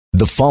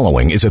The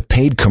following is a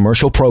paid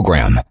commercial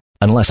program.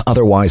 Unless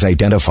otherwise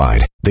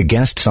identified, the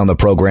guests on the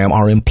program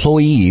are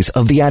employees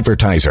of the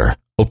advertiser.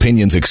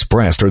 Opinions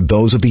expressed are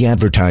those of the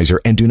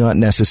advertiser and do not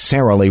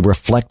necessarily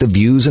reflect the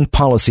views and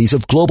policies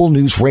of Global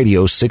News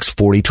Radio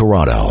 640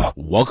 Toronto.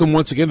 Welcome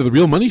once again to the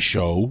Real Money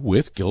Show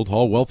with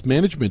Guildhall Wealth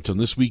Management. On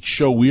this week's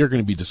show, we are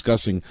going to be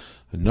discussing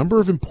a number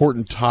of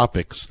important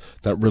topics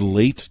that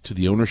relate to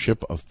the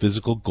ownership of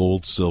physical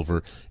gold,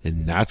 silver,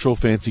 and natural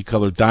fancy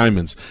colored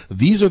diamonds.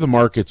 These are the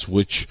markets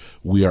which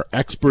we are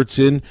experts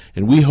in,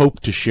 and we hope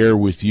to share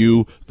with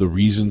you the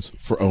reasons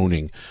for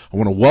owning. I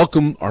want to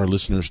welcome our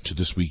listeners to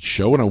this week's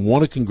show, and I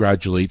want to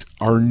congratulate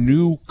our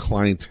new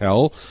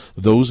clientele,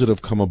 those that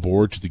have come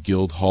aboard to the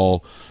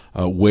Guildhall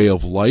way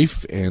of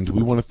life, and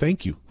we want to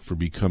thank you for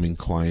becoming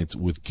clients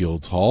with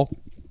Guildhall.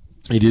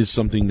 It is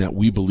something that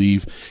we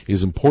believe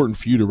is important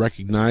for you to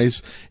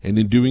recognize, and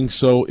in doing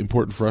so,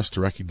 important for us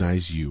to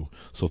recognize you.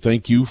 So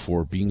thank you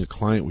for being a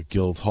client with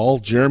Guildhall.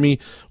 Jeremy,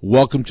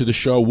 welcome to the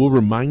show. We'll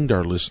remind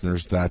our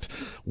listeners that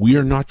we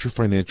are not your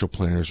financial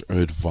planners or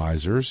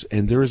advisors,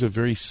 and there is a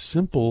very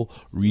simple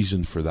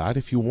reason for that.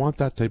 If you want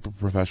that type of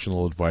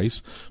professional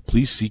advice,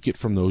 please seek it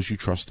from those you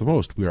trust the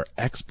most. We are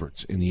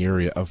experts in the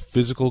area of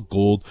physical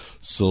gold,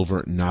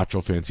 silver,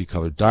 natural fancy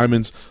colored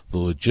diamonds, the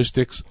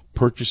logistics,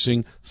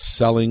 purchasing,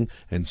 selling,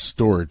 and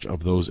storage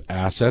of those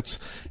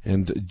assets.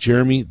 And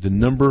Jeremy, the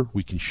number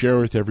we can share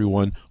with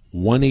everyone,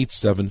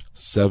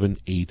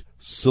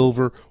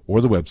 1-877-8-SILVER, or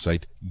the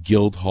website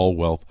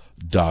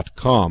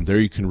guildhallwealth.com. There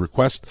you can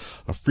request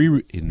a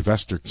free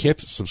investor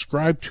kit,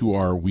 subscribe to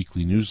our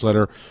weekly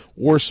newsletter,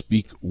 or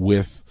speak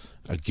with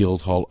a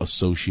Guildhall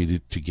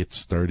associated to get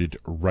started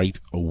right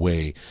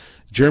away.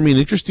 Jeremy, an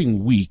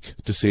interesting week,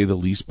 to say the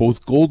least.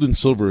 Both gold and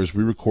silver, as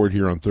we record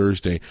here on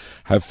Thursday,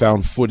 have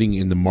found footing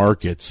in the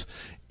markets.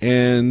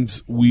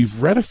 And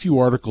we've read a few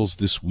articles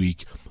this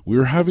week. We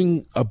were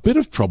having a bit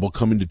of trouble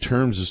coming to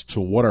terms as to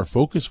what our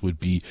focus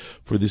would be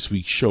for this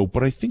week's show.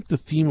 But I think the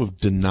theme of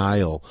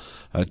denial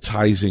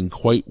ties in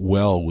quite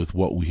well with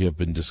what we have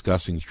been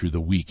discussing through the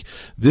week.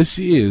 This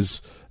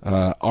is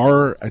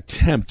our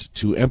attempt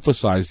to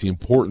emphasize the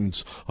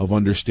importance of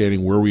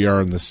understanding where we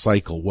are in the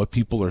cycle, what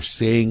people are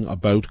saying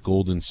about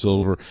gold and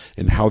silver,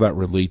 and how that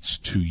relates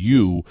to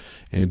you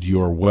and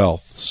your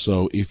wealth.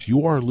 So if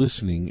you are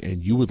listening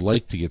and you would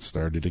like to get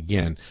started,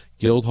 again,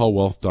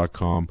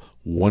 guildhallwealth.com,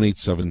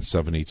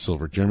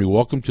 1-877-8-SILVER. Jeremy,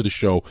 welcome to the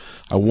show.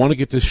 I want to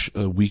get this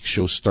week's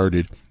show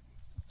started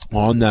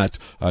on that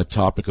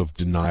topic of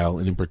denial,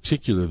 and in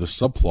particular the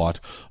subplot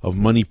of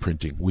money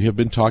printing. We have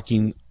been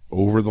talking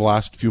over the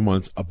last few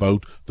months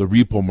about the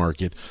repo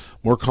market,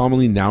 more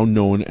commonly now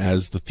known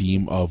as the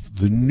theme of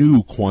the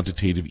new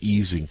quantitative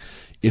easing.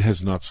 It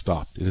has not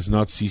stopped. It has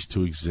not ceased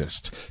to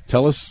exist.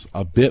 Tell us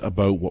a bit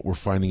about what we're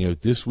finding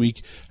out this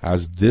week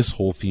as this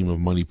whole theme of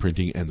money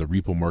printing and the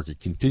repo market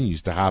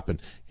continues to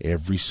happen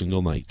every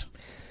single night.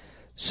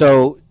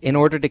 So in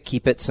order to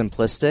keep it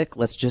simplistic,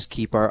 let's just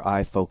keep our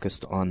eye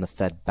focused on the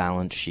Fed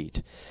balance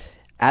sheet.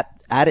 At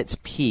its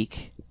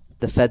peak,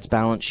 the Fed's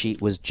balance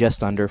sheet was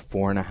just under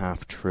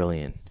 $4.5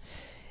 trillion.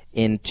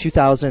 In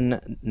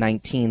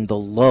 2019, the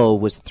low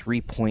was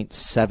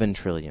 $3.7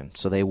 trillion.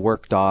 So they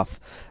worked off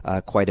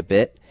quite a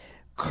bit.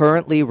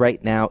 Currently,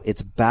 right now,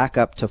 it's back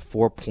up to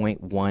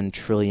 $4.1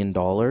 trillion,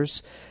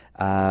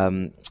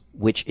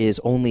 which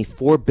is only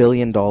 $4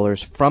 billion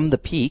from the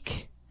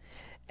peak.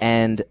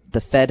 And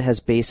the Fed has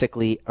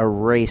basically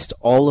erased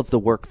all of the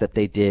work that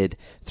they did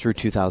through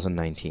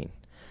 2019.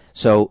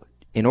 So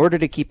in order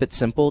to keep it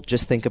simple,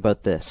 just think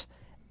about this.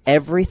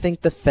 Everything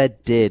the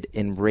Fed did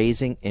in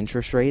raising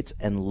interest rates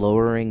and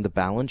lowering the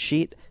balance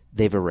sheet,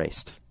 they've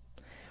erased.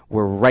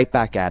 We're right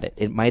back at it.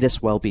 It might as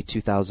well be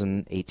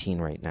 2018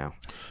 right now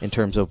in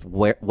terms of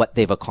what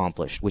they've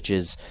accomplished, which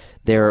is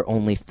they're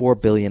only $4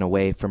 billion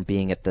away from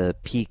being at the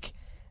peak,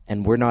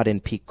 and we're not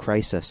in peak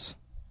crisis.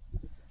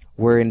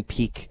 We're in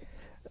peak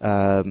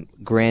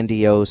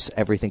grandiose,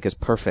 everything is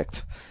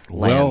perfect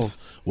land.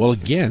 Well,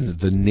 again,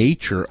 the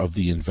nature of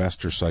the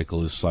investor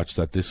cycle is such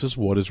that this is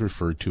what is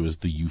referred to as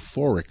the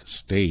euphoric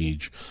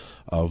stage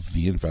of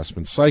the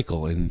investment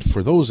cycle. And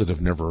for those that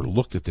have never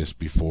looked at this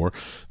before,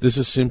 this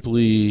is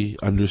simply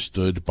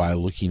understood by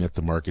looking at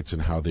the markets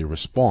and how they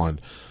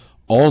respond.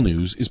 All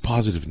news is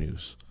positive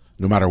news.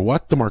 No matter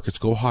what, the markets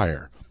go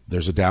higher.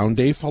 There's a down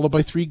day followed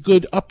by 3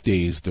 good up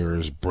days.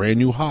 There's brand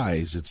new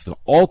highs. It's the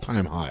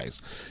all-time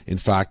highs. In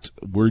fact,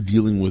 we're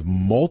dealing with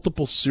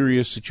multiple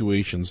serious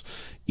situations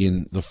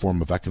in the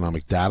form of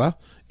economic data,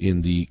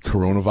 in the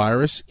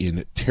coronavirus,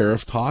 in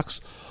tariff talks,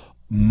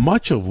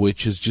 much of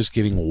which is just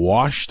getting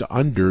washed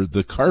under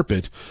the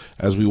carpet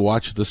as we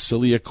watch the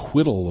silly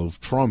acquittal of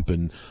Trump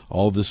and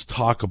all this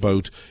talk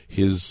about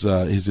his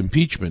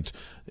impeachment.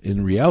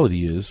 In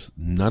reality is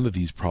none of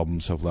these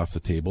problems have left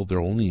the table. They're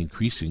only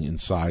increasing in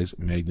size,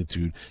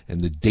 magnitude, and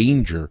the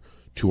danger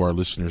to our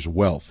listeners'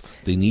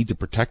 wealth. They need to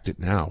protect it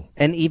now.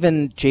 And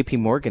even JP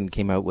Morgan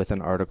came out with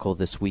an article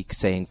this week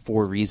saying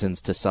 4 reasons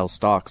to sell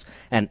stocks,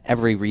 and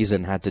every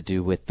reason had to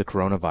do with the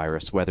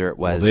coronavirus, whether it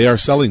was... Well, they are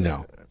selling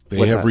now.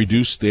 They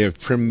have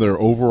trimmed their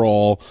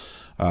overall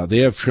They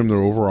have trimmed their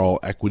overall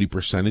equity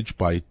percentage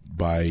by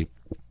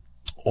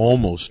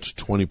almost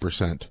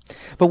 20%.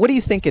 But what do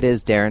you think it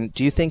is, Darren?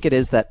 Do you think it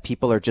is that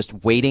people are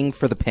just waiting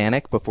for the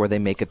panic before they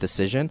make a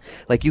decision?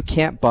 Like, you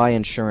can't buy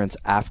insurance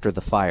after the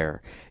fire.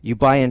 You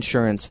buy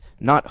insurance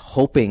not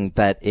hoping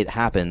that it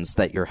happens,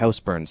 that your house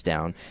burns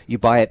down. You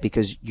buy it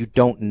because you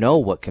don't know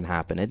what can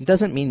happen. It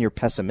doesn't mean you're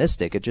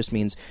pessimistic. It just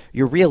means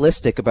you're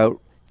realistic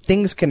about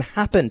things can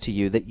happen to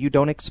you that you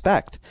don't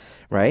expect,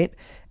 right?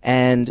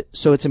 And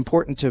so it's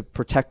important to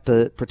protect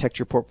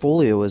your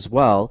portfolio as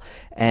well.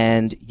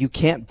 And you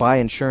can't buy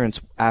insurance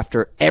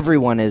after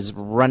everyone is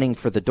running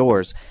for the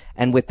doors.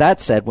 And with that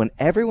said, when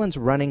everyone's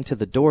running to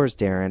the doors,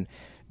 Darren,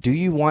 do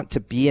you want to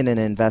be in an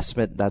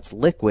investment that's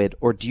liquid,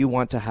 or do you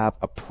want to have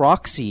a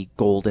proxy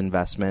gold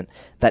investment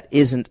that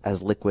isn't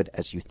as liquid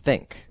as you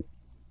think?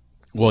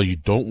 Well, you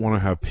don't want to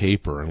have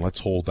paper, and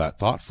let's hold that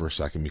thought for a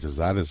second, because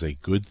that is a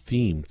good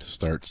theme to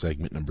start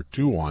segment number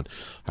 2 on.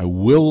 I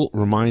will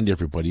remind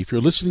everybody, if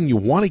you're listening, you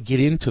want to get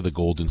into the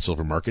gold and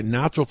silver market,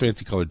 natural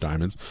fancy colored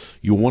diamonds,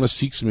 you want to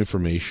seek some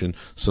information,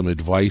 some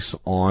advice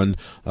on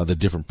the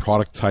different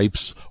product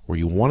types, or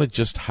you want to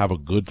just have a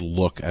good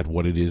look at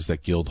what it is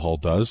that Guildhall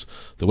does,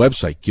 the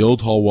website,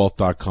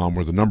 guildhallwealth.com,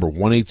 or the number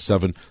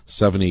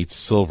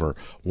 18778-SILVER.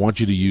 I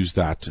want you to use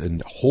that,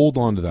 and hold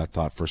on to that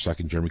thought for a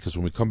second, Jeremy, because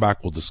when we come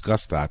back, we'll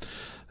discuss that.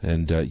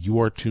 And you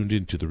are tuned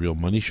into The Real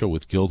Money Show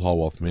with Guildhall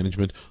Wealth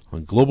Management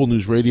on Global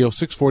News Radio,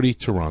 640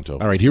 Toronto.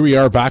 All right, here we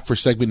are back for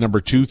segment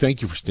number 2.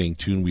 Thank you for staying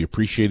tuned. We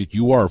appreciate it.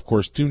 You are, of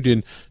course, tuned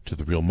in to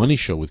The Real Money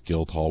Show with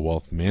Guildhall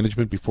Wealth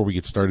Management. Before we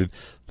get started,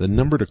 the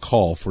number to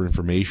call for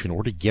information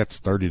or to get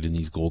started in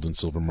these gold and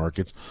silver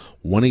markets,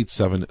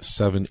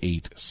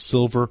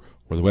 18778-SILVER,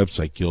 or the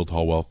website,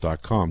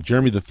 guildhallwealth.com.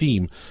 Jeremy, the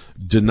theme,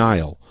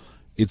 denial.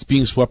 It's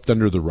being swept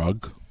under the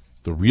rug.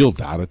 The real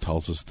data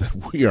tells us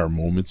that we are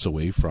moments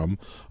away from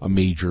a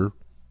major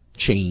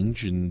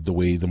change in the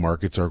way the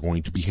markets are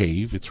going to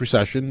behave. It's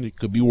recession. It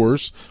could be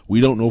worse. We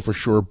don't know for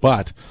sure,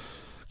 but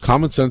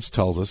common sense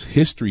tells us,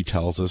 history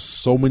tells us,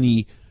 so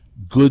many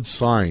good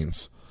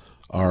signs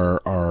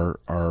are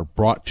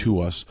brought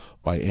to us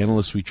by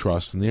analysts we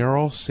trust, and they are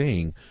all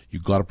saying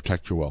you've got to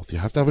protect your wealth. You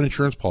have to have an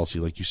insurance policy,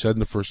 like you said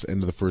in the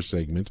end of the first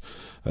segment.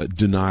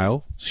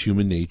 Denial is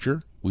human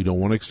nature. We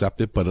don't want to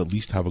accept it, but at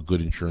least have a good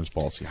insurance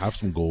policy. Have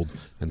some gold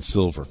and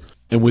silver.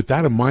 And with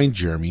that in mind,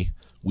 Jeremy,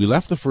 we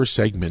left the first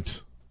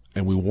segment,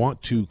 and we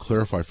want to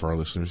clarify for our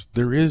listeners,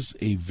 there is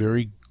a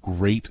very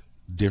great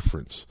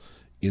difference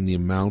in the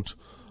amount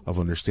of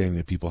understanding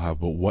that people have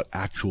about what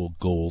actual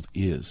gold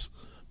is,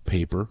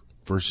 paper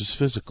versus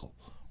physical.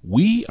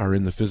 We are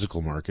in the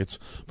physical markets,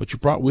 but you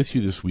brought with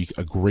you this week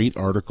a great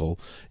article,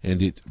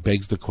 and it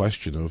begs the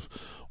question of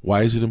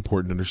why is it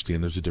important to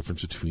understand there's a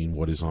difference between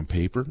what is on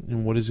paper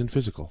and what is in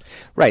physical?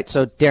 Right.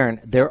 So, Darren,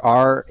 there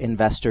are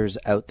investors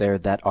out there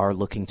that are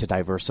looking to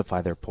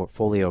diversify their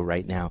portfolio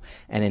right now.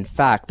 And in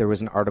fact, there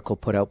was an article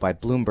put out by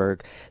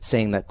Bloomberg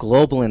saying that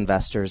global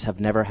investors have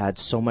never had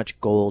so much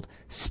gold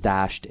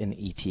stashed in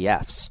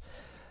ETFs.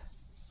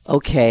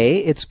 Okay,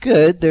 it's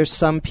good. There's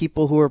some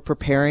people who are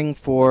preparing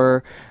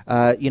for,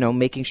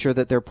 making sure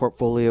that their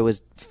portfolio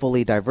is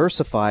fully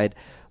diversified.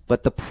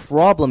 But the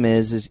problem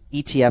is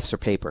ETFs are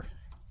paper.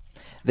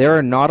 There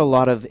are not a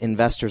lot of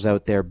investors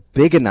out there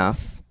big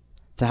enough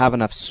to have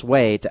enough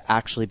sway to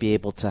actually be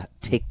able to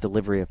take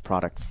delivery of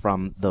product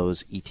from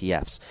those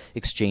ETFs,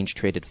 exchange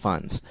traded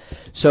funds.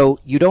 So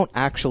you don't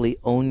actually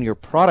own your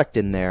product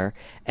in there,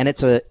 and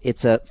it's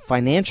a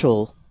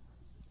financial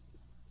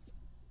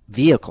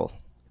vehicle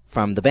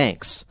from the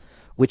banks,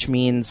 which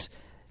means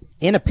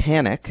in a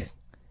panic,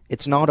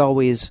 it's not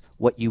always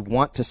what you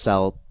want to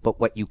sell, but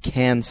what you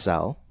can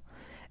sell.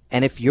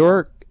 And if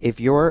your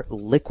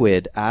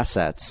liquid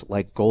assets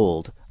like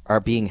gold are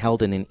being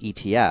held in an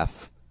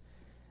ETF,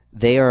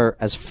 they are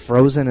as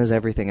frozen as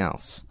everything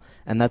else.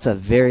 And that's a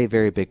very,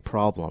 very big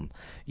problem.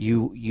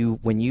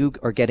 When you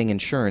are getting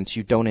insurance,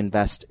 you don't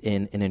invest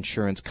in an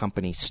insurance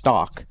company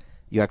stock.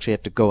 You actually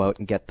have to go out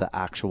and get the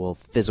actual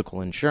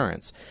physical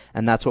insurance.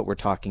 And that's what we're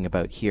talking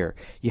about here.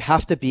 You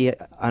have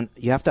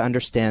to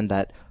understand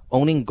that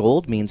owning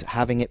gold means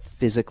having it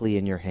physically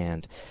in your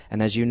hand.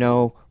 And as you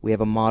know, we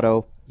have a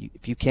motto,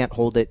 if you can't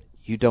hold it,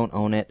 you don't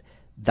own it.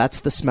 That's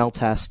the smell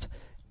test.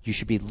 You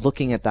should be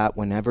looking at that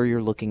whenever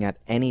you're looking at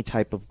any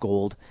type of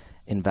gold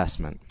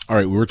investment. All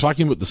right, we were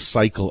talking about the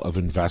cycle of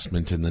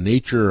investment, and the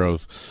nature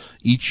of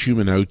each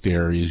human out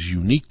there is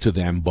unique to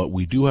them, but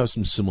we do have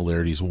some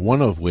similarities,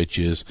 one of which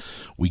is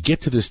we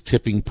get to this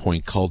tipping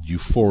point called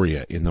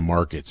euphoria in the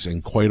markets,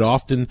 and quite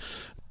often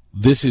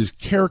this is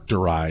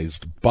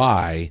characterized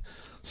by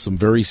some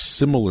very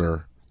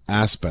similar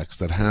aspects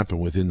that happen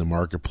within the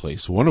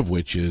marketplace, one of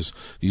which is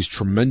these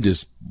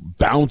tremendous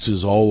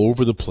bounces all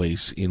over the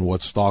place in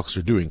what stocks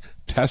are doing.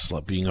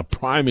 Tesla being a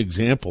prime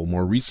example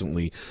more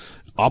recently,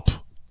 up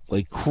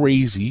like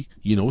crazy.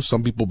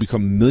 Some people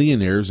become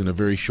millionaires in a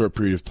very short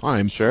period of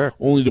time, sure,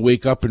 only to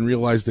wake up and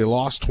realize they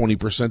lost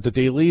 20% the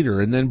day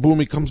later, and then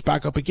boom, it comes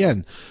back up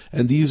again.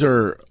 And these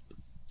are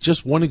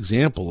just one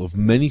example of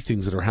many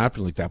things that are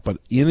happening like that. But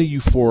in a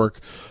euphoric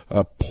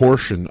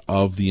portion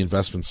of the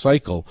investment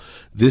cycle,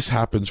 this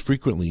happens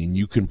frequently, and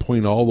you can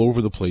point all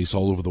over the place,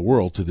 all over the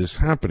world, to this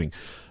happening.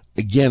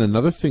 Again,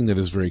 another thing that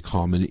is very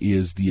common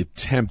is the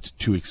attempt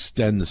to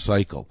extend the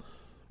cycle.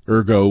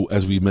 Ergo,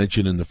 as we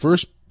mentioned in the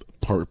first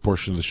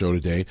portion of the show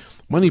today,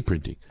 money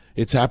printing.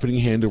 It's happening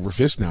hand over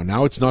fist now.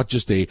 Now it's not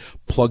just a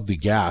plug the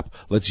gap,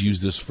 let's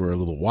use this for a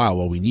little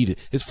while we need it.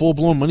 It's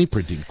full-blown money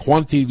printing,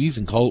 quantitative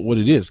easing, call it what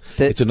it is.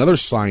 It's another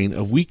sign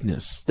of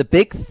weakness. The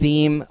big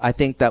theme, I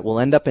think, that will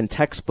end up in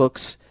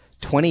textbooks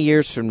 20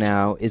 years from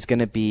now is going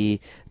to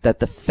be that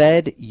the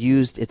Fed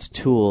used its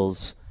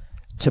tools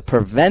to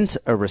prevent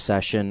a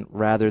recession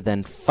rather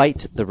than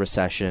fight the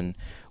recession,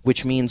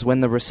 which means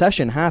when the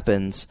recession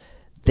happens,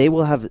 they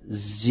will have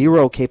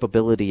zero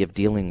capability of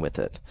dealing with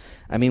it.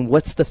 I mean,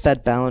 what's the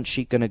Fed balance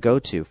sheet going to go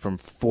to, from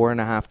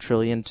 $4.5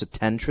 trillion to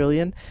 $10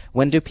 trillion?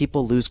 When do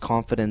people lose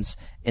confidence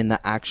in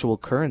the actual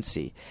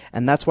currency?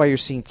 And that's why you're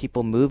seeing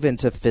people move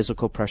into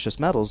physical precious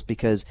metals,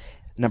 because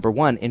number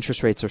one,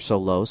 interest rates are so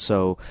low,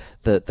 so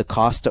the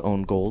cost to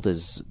own gold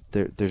is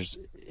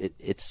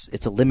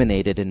it's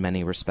eliminated in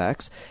many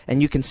respects,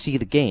 and you can see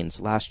the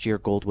gains. Last year,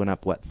 gold went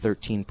up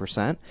 13%,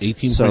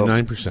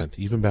 18.9%,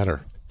 even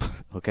better.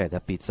 Okay,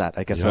 that beats that.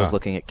 I guess I was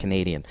looking at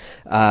Canadian.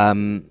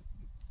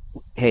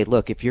 Hey,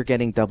 look, if you're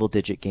getting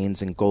double-digit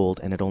gains in gold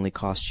and it only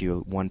costs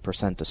you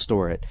 1% to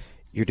store it,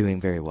 you're doing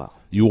very well.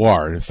 You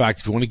are. In fact,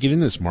 if you want to get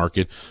in this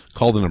market,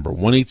 call the number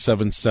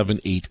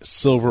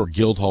 1-877-8-SILVER or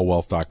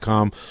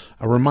guildhallwealth.com.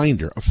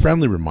 A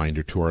friendly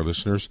reminder to our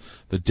listeners,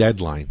 the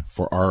deadline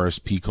for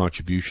RSP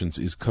contributions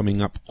is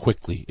coming up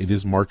quickly. It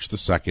is March the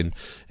 2nd,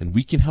 and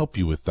we can help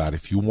you with that.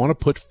 If you want to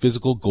put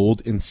physical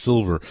gold and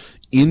silver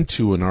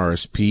into an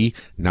RSP,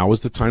 now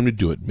is the time to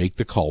do it. Make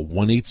the call,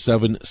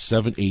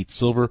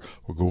 1-877-8-SILVER,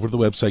 or go over to the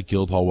website,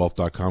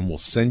 guildhallwealth.com. We'll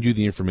send you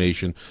the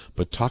information,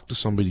 but talk to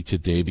somebody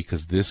today,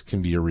 because this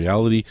can be a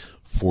reality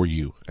for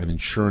you, an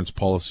insurance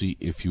policy,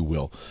 if you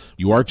will.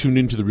 You are tuned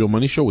into The Real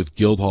Money Show with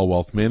Guildhall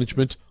Wealth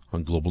Management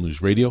on Global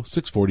News Radio,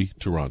 640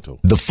 Toronto.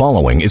 The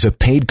following is a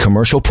paid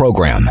commercial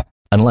program.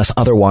 Unless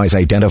otherwise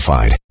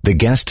identified, the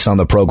guests on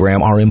the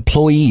program are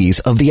employees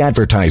of the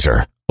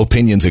advertiser.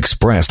 Opinions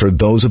expressed are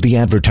those of the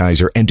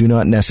advertiser and do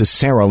not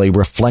necessarily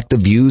reflect the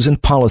views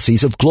and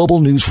policies of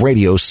Global News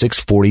Radio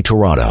 640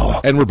 Toronto.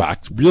 And we're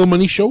back. Real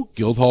Money Show,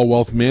 Guildhall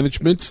Wealth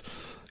Management.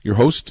 Your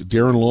host,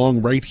 Darren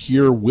Long, right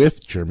here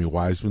with Jeremy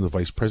Wiseman, the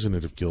Vice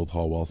President of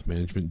Guildhall Wealth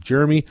Management.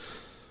 Jeremy,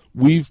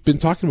 we've been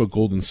talking about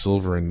gold and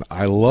silver, and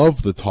I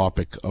love the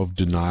topic of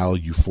denial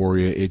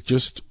euphoria. It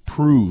just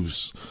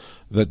proves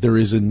that there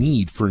is a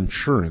need for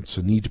insurance,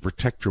 a need to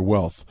protect your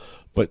wealth.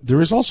 But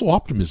there is also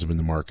optimism in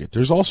the market.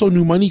 There's also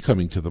new money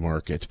coming to the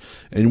market.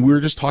 And we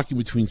were just talking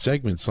between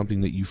segments,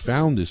 something that you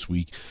found this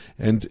week.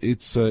 And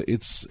it's a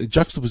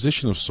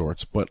juxtaposition of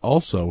sorts, but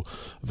also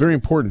very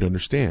important to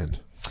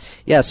understand.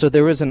 Yeah, so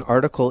there was an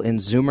article in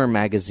Zoomer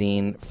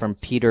magazine from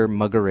Peter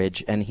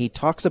Muggeridge, and he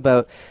talks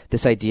about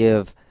this idea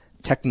of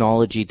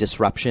technology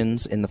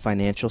disruptions in the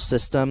financial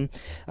system,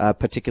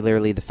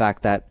 particularly the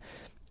fact that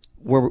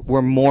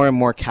we're more and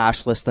more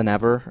cashless than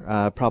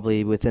ever.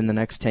 Probably within the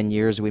next 10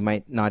 years, we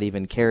might not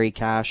even carry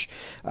cash.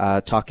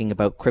 Talking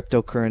about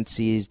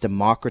cryptocurrencies,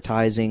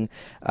 democratizing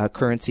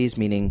currencies,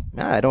 meaning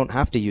I don't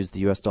have to use the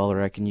US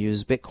dollar, I can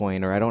use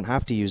Bitcoin, or I don't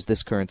have to use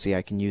this currency,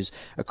 I can use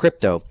a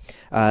crypto.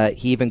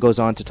 He even goes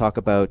on to talk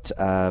about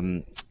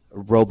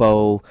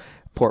robo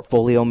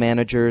portfolio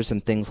managers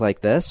and things like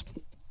this.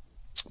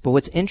 But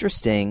what's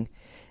interesting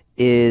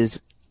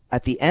is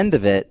at the end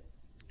of it,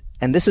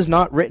 and this is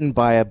not written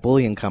by a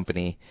bullion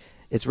company,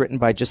 it's written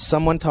by just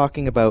someone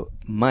talking about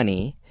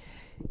money,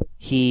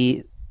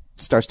 he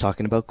starts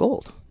talking about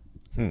gold.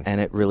 And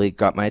it really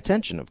got my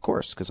attention, of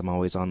course, because I'm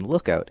always on the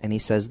lookout. And he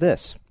says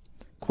this,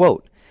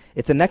 quote,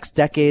 "If the next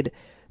decade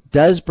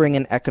does bring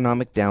an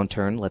economic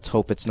downturn, let's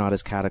hope it's not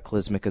as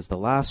cataclysmic as the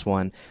last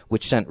one,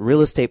 which sent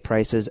real estate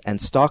prices and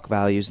stock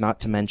values, not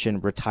to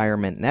mention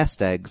retirement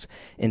nest eggs,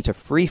 into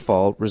free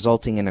fall,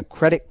 resulting in a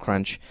credit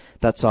crunch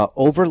that saw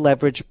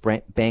over-leveraged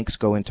banks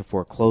go into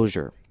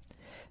foreclosure.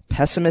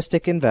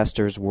 Pessimistic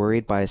investors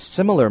worried by a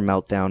similar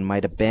meltdown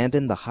might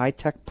abandon the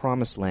high-tech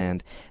promised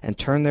land and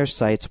turn their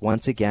sights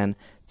once again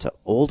to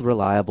old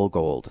reliable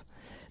gold.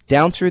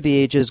 Down through the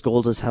ages,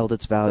 gold has held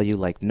its value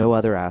like no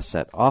other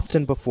asset,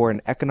 often before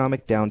an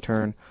economic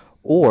downturn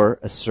or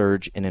a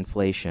surge in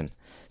inflation.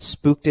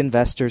 Spooked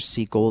investors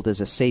see gold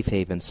as a safe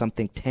haven,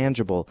 something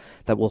tangible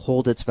that will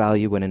hold its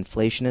value when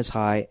inflation is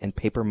high and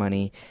paper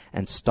money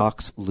and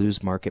stocks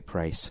lose market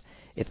price.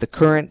 If the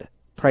current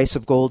price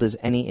of gold is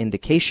any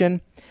indication,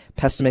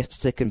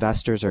 pessimistic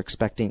investors are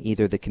expecting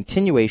either the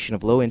continuation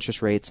of low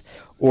interest rates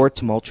or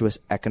tumultuous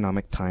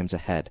economic times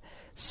ahead.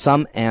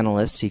 Some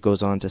analysts," he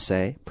goes on to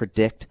say,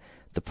 "predict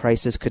the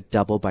prices could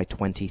double by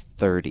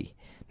 2030.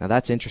 Now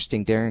that's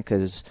interesting, Darren,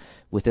 because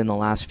within the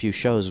last few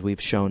shows,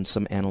 we've shown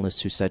some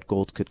analysts who said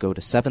gold could go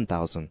to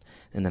 7,000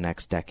 in the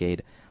next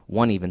decade.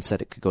 One even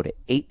said it could go to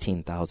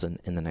 18,000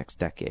 in the next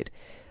decade.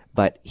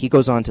 But he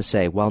goes on to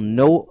say, while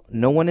no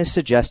one is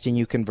suggesting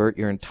you convert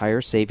your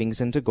entire savings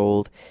into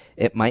gold,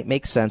 it might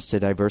make sense to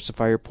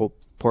diversify your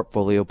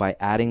portfolio by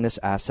adding this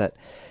asset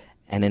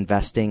and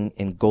investing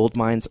in gold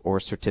mines or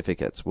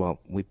certificates. Well,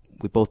 we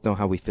both know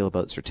how we feel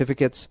about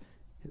certificates.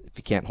 If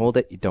you can't hold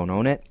it, you don't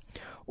own it.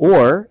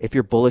 Or if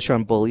you're bullish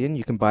on bullion,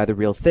 you can buy the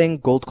real thing,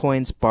 gold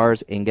coins,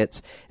 bars,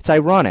 ingots. It's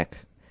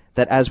ironic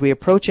that as we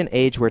approach an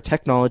age where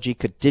technology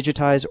could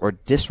digitize or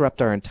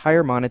disrupt our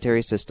entire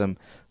monetary system,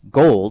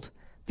 gold,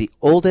 the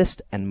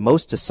oldest and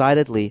most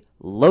decidedly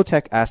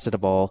low-tech asset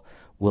of all,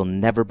 will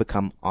never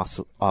become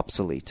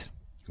obsolete.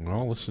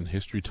 Well, listen,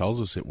 history tells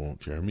us it won't,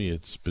 Jeremy.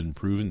 It's been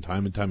proven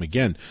time and time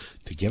again.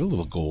 To get a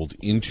little gold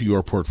into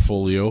your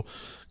portfolio,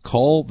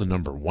 call the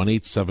number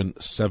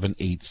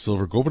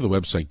 1-877-8-SILVER. Go over to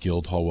the website,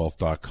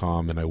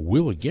 guildhallwealth.com, and I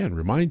will again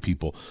remind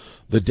people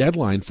the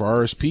deadline for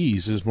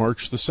RSPs is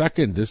March the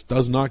 2nd. This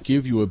does not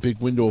give you a big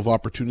window of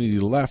opportunity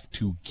left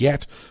to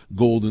get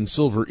gold and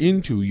silver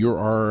into your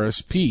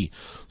RSP.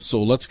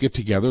 So let's get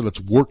together.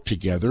 Let's work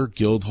together.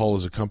 Guildhall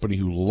is a company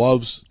who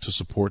loves to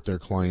support their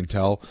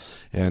clientele,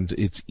 and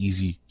it's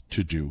easy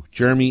to do.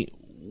 Jeremy,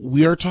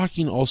 we are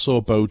talking also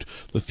about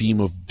the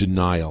theme of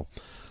denial.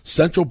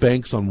 Central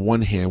banks, on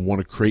one hand, want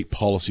to create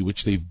policy,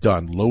 which they've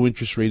done, low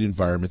interest rate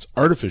environments,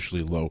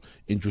 artificially low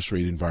interest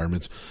rate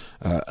environments.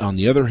 On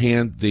the other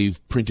hand, they've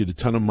printed a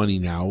ton of money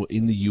now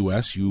in the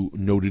U.S. You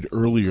noted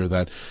earlier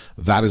that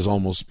has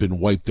almost been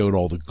wiped out,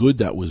 all the good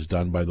that was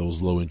done by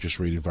those low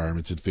interest rate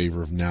environments, in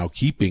favor of now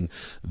keeping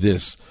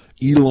this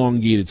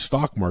elongated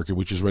stock market,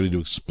 which is ready to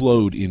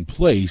explode, in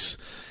place.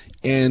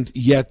 And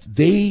yet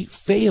they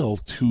fail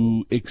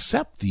to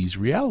accept these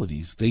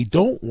realities. They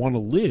don't want to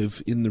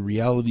live in the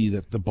reality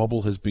that the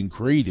bubble has been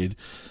created.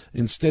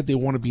 Instead, they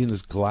want to be in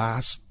this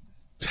glass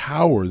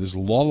tower, this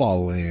la-la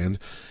land,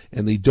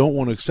 and they don't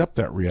want to accept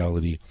that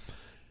reality.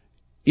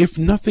 If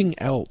nothing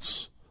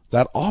else,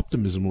 that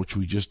optimism, which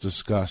we just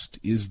discussed,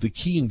 is the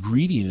key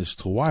ingredient as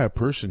to why a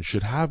person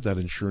should have that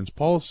insurance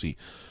policy.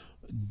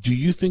 Do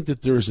you think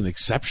that there is an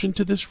exception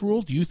to this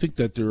rule? Do you think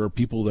that there are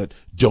people that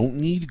don't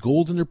need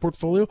gold in their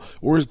portfolio?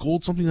 Or is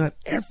gold something that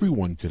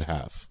everyone could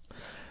have?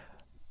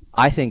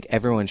 I think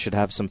everyone should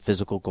have some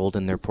physical gold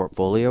in their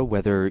portfolio,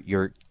 whether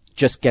you're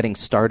just getting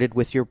started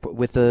with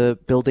the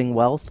building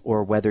wealth,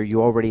 or whether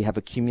you already have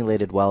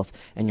accumulated wealth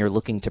and you're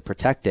looking to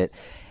protect it.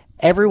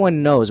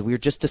 Everyone knows, we were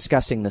just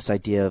discussing this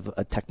idea of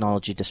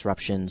technology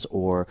disruptions,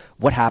 or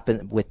what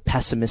happened with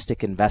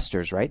pessimistic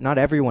investors, right? Not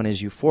everyone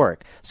is euphoric.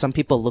 Some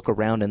people look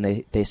around and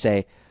they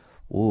say,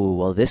 ooh,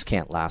 well, this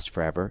can't last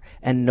forever.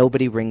 And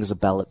nobody rings a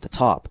bell at the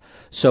top.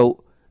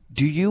 So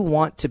do you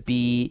want to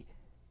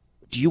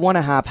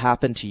have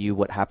happen to you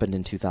what happened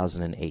in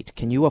 2008?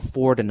 Can you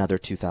afford another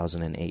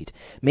 2008?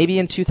 Maybe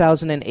in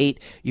 2008,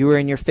 you were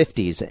in your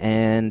 50s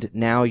and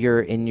now you're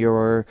in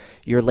your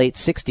late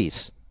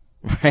 60s.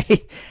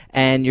 Right?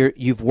 And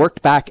you've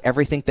worked back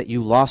everything that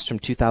you lost from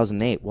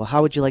 2008. Well,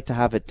 how would you like to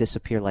have it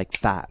disappear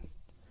like that?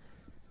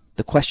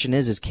 The question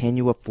is can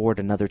you afford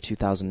another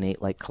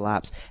 2008-like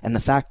collapse? And the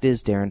fact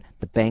is, Darren,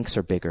 the banks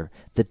are bigger.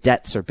 The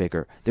debts are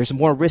bigger. There's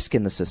more risk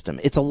in the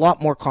system. It's a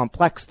lot more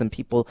complex than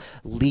people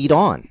lead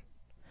on.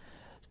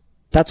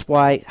 That's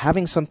why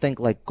having something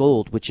like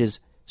gold, which is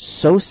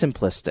so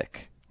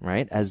simplistic,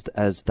 right? As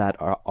that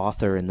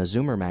author in the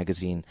Zoomer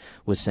magazine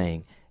was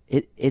saying,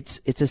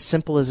 It's as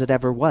simple as it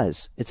ever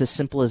was. It's as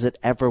simple as it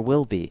ever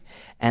will be.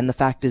 And the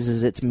fact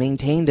is it's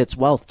maintained its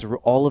wealth through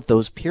all of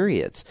those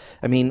periods.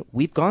 I mean,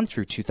 we've gone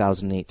through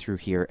 2008 through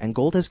here, and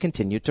gold has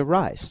continued to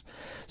rise.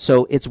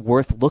 So it's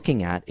worth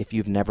looking at if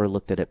you've never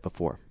looked at it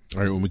before.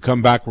 All right, when we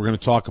come back, we're going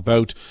to talk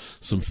about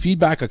some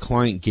feedback a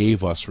client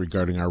gave us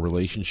regarding our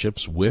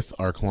relationships with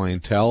our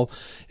clientele.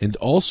 And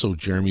also,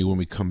 Jeremy, when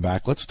we come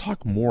back, let's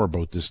talk more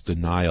about this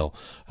denial.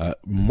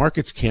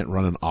 Markets can't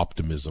run on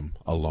optimism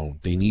alone.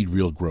 They need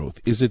real growth.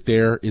 Is it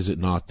there? Is it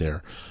not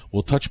there?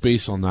 We'll touch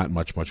base on that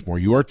much, much more.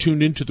 You are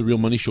tuned into The Real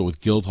Money Show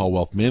with Guildhall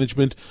Wealth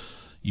Management.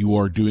 You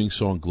are doing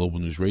so on Global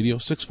News Radio,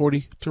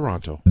 640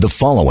 Toronto. The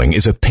following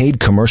is a paid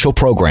commercial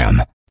program.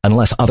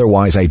 Unless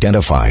otherwise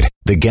identified,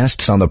 the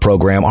guests on the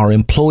program are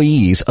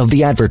employees of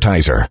the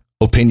advertiser.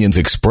 Opinions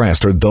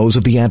expressed are those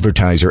of the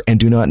advertiser and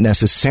do not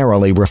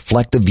necessarily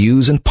reflect the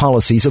views and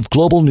policies of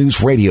Global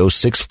News Radio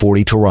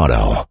 640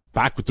 Toronto.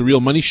 Back with The Real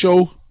Money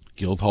Show,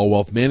 Guildhall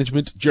Wealth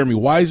Management, Jeremy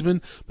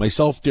Wiseman,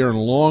 myself, Darren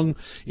Long,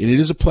 and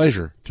it is a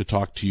pleasure to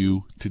talk to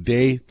you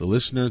today, the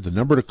listener. The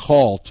number to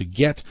call to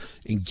get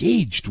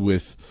engaged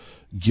with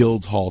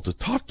Guildhall, to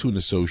talk to an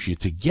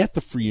associate, to get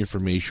the free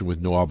information with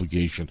no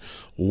obligation,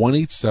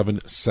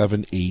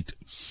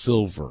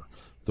 1-877-8-SILVER.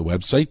 The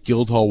website,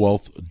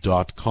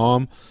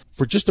 guildhallwealth.com.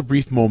 For just a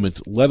brief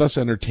moment, let us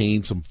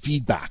entertain some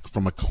feedback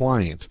from a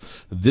client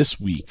this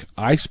week.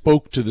 I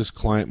spoke to this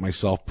client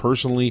myself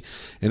personally,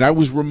 and I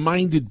was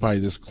reminded by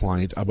this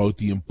client about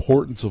the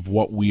importance of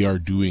what we are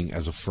doing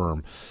as a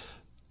firm.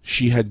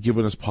 She had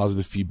given us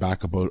positive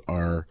feedback about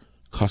our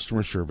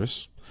customer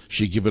service.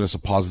 She had given us a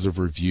positive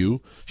review.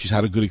 She's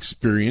had a good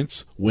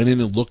experience, went in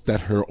and looked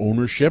at her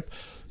ownership,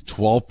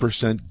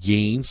 12%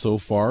 gain so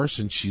far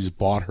since she's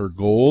bought her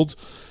gold.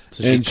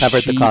 So she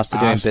covered the cost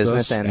of doing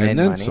business and made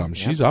then money. some. Yep.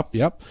 She's up,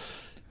 yep.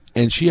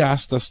 And she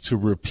asked us to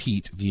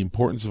repeat the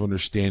importance of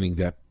understanding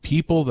that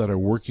people that are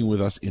working with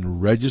us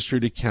in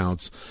registered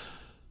accounts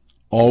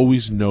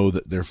always know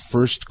that their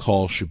first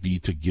call should be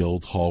to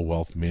Guildhall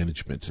Wealth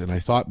Management. And I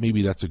thought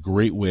maybe that's a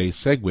great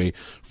segue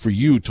for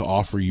you to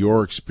offer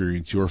your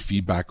experience, your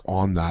feedback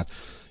on that.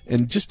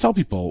 And just tell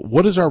people,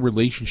 what is our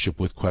relationship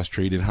with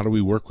Questrade and how do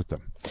we work with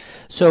them?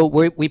 So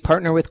we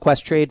partner with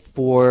Questrade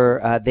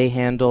for, they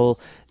handle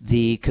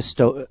the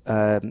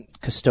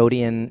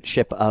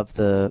custodianship of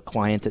the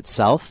client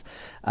itself.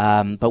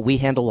 But we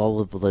handle all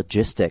of the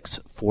logistics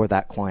for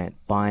that client,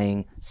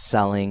 buying,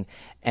 selling,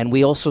 and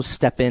we also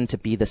step in to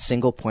be the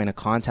single point of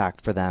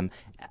contact for them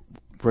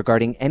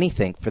regarding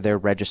anything for their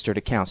registered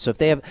account. So if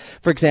they have,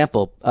 for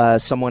example,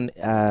 someone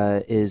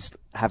is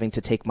having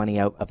to take money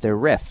out of their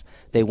RIF,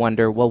 they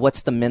wonder, well,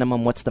 what's the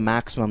minimum, what's the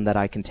maximum that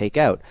I can take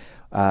out?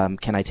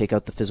 Can I take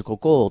out the physical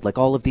gold? Like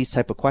all of these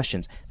type of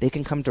questions. They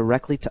can come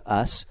directly to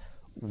us.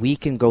 We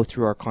can go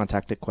through our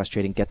contact at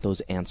Questrade and get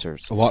those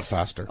answers. A lot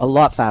faster. A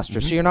lot faster.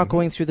 Mm-hmm. So you're not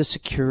going through the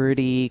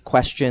security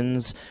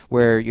questions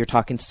where you're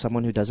talking to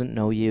someone who doesn't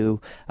know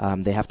you.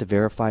 They have to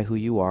verify who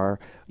you are.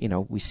 You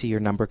know, we see your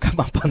number come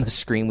up on the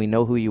screen. We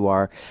know who you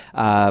are.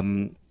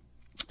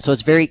 So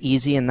it's very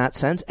easy in that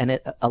sense, and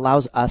it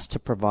allows us to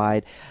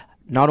provide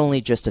not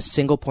only just a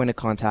single point of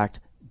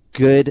contact,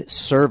 good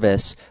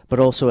service, but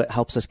also it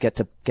helps us get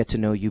to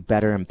know you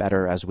better and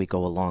better as we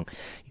go along.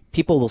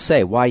 People will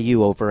say, why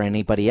you over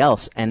anybody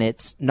else? And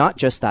it's not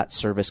just that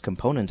service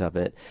component of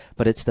it,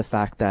 but it's the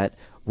fact that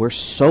we're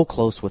so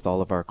close with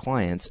all of our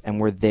clients and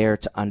we're there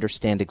to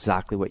understand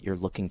exactly what you're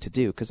looking to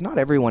do, because not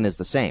everyone is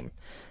the same.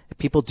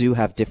 People do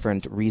have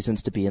different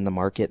reasons to be in the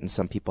market, and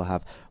some people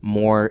have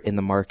more in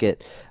the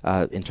market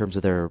in terms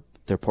of their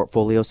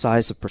portfolio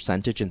size, of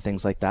percentage and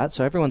things like that.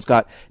 So everyone's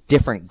got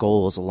different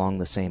goals along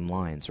the same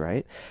lines,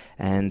 right?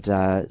 And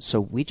so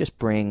we just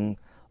bring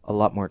a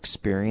lot more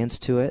experience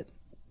to it.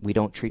 We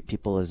don't treat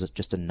people as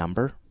just a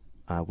number.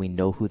 We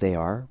know who they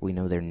are. We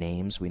know their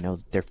names. We know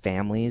their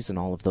families and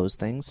all of those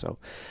things. So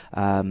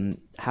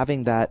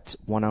having that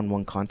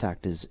one-on-one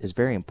contact is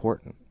very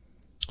important.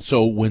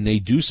 So when they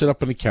do set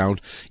up an account,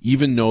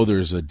 even though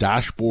there's a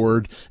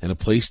dashboard and a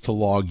place to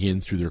log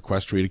in through their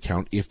Questrade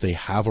account, if they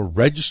have a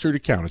registered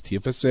account, a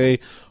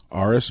TFSA,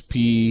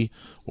 RSP,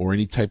 or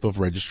any type of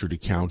registered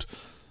account,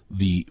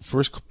 the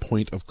first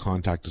point of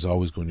contact is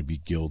always going to be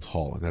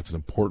Guildhall, and that's an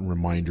important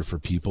reminder for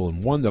people,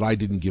 and one that I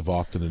didn't give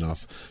often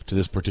enough to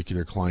this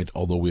particular client,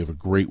 although we have a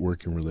great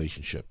working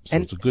relationship. So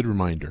it's a good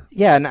reminder.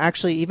 Yeah, and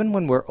actually, even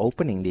when we're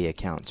opening the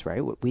accounts,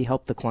 right, we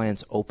help the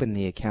clients open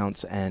the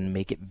accounts and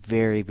make it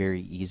very,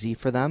 very easy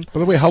for them. By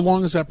the way, how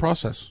long is that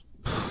process?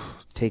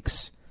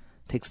 Takes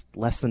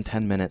less than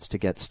 10 minutes to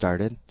get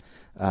started.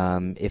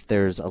 If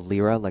there's a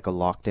LIRA, like a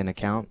locked-in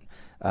account,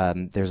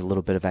 there's a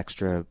little bit of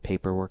extra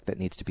paperwork that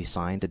needs to be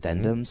signed,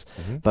 addendums,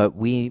 but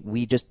we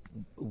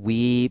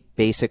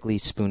basically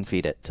spoon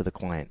feed it to the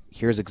client.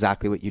 Here's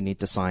exactly what you need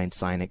to sign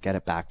it, get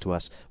it back to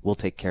us. We'll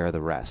take care of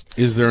the rest.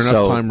 Is there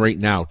enough time right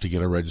now to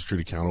get a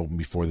registered account open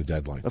before the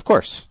deadline? Of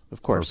course.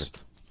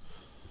 Perfect.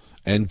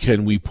 And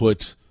can we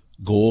put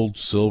gold,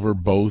 silver,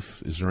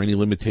 both? Is there any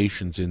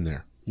limitations in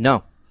there?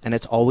 No, and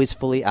it's always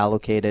fully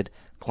allocated.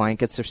 Client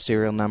gets their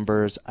serial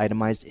numbers,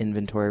 itemized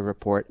inventory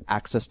report,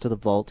 access to the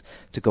vault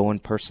to go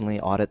and personally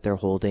audit their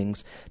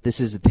holdings. This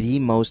is the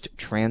most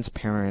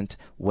transparent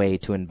way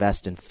to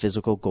invest in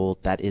physical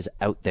gold that is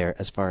out there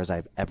as far as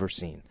I've ever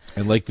seen.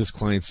 And like this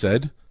client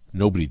said,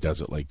 nobody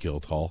does it like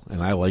Guildhall,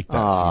 and I like that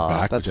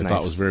feedback, which I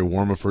thought was very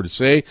warm of her to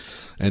say,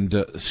 and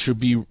should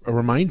be a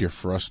reminder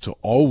for us to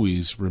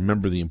always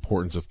remember the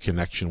importance of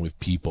connection with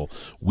people.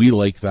 We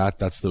like that.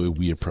 That's the way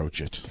we approach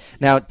it.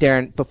 Now,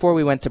 Darren, before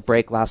we went to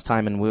break last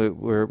time, and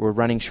we're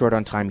running short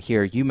on time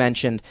here, you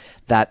mentioned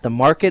that the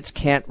markets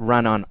can't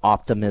run on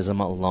optimism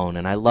alone,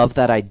 and I love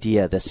that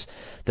idea,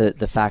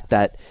 the fact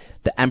that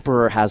the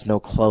emperor has no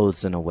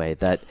clothes, in a way,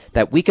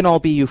 that we can all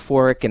be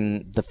euphoric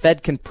and the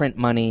Fed can print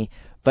money,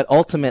 but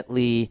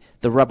ultimately,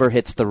 the rubber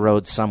hits the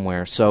road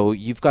somewhere. So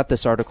you've got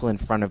this article in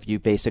front of you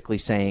basically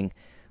saying,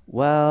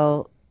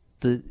 well,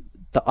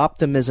 the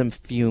optimism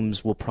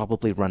fumes will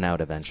probably run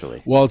out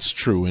eventually. Well, it's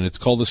true, and it's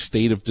called A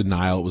State of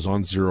Denial. It was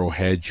on Zero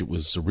Hedge. It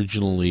was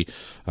originally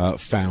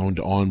found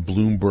on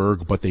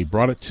Bloomberg, but they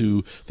brought it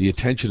to the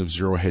attention of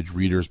Zero Hedge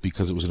readers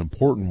because it was an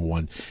important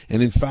one.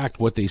 And in fact,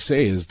 what they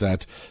say is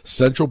that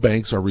central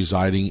banks are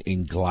residing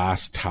in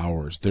glass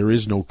towers. There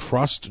is no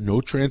trust,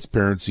 no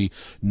transparency,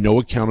 no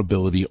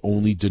accountability,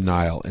 only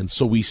denial. And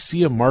so we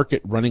see a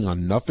market running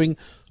on nothing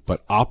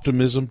but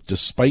optimism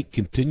despite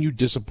continued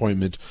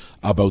disappointment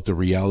about the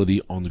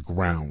reality on the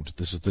ground.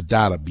 This is the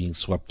data being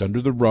swept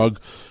under the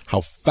rug.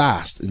 How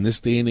fast in this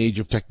day and age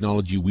of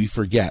technology we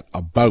forget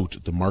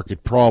about the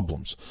market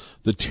problems,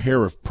 the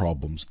tariff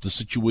problems, the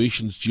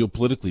situations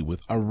geopolitically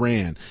with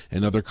Iran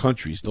and other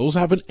countries. Those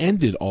haven't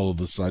ended all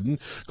of a sudden.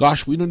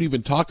 Gosh, we don't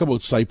even talk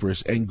about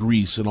Cyprus and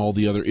Greece and all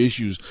the other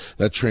issues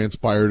that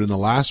transpired in the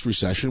last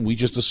recession. We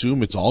just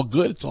assume it's all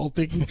good, it's all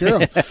taken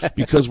care of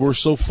because we're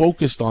so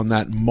focused on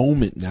that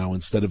moment now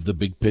instead of the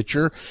big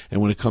picture.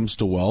 And when it comes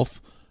to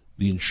wealth,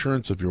 the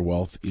insurance of your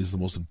wealth is the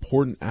most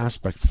important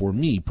aspect for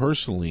me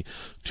personally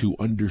to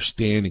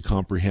understand and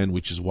comprehend,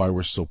 which is why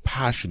we're so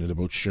passionate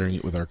about sharing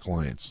it with our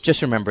clients.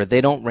 Just remember,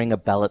 they don't ring a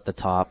bell at the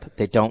top.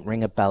 They don't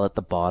ring a bell at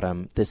the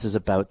bottom. This is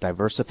about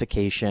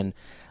diversification,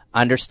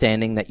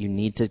 understanding that you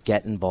need to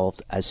get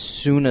involved as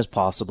soon as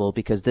possible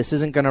because this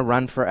isn't going to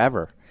run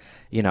forever.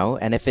 You know,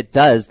 and if it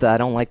does, I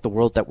don't like the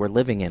world that we're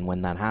living in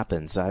when that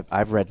happens.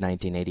 I've read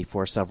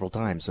 1984 several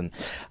times, and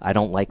I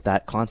don't like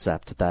that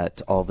concept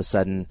that all of a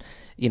sudden,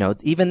 you know,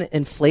 even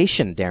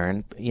inflation,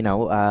 Darren, you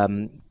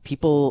know,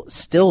 people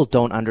still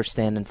don't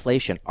understand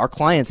inflation. Our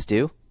clients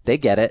do. They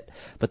get it.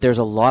 But there's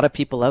a lot of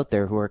people out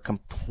there who are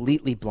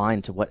completely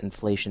blind to what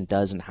inflation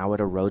does and how it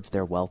erodes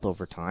their wealth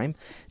over time.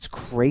 It's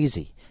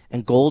crazy.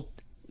 And gold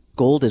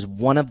is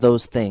one of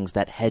those things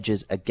that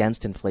hedges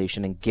against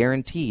inflation and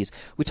guarantees.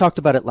 We talked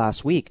about it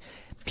last week.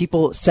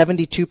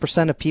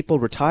 72% of people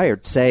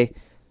retired say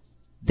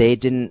they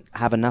didn't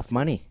have enough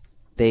money.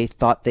 They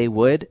thought they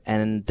would,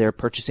 and their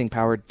purchasing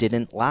power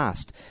didn't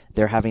last.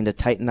 They're having to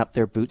tighten up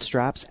their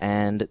bootstraps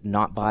and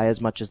not buy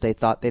as much as they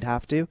thought they'd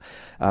have to,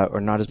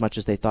 or not as much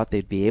as they thought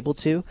they'd be able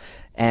to.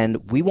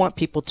 And we want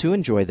people to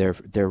enjoy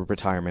their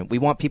retirement. We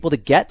want people to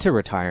get to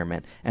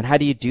retirement. And how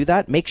do you do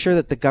that? Make sure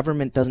that the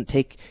government doesn't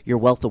take your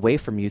wealth away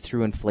from you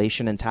through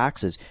inflation and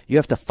taxes. You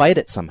have to fight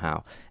it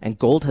somehow. And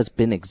gold has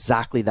been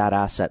exactly that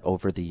asset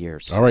over the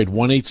years. All right,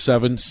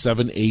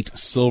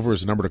 1-877-78-SILVER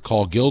is the number to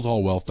call,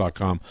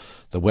 guildhallwealth.com.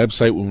 The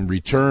website. When we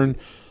return,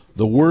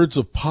 the words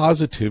of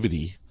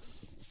positivity,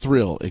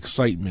 thrill,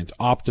 excitement,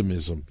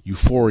 optimism,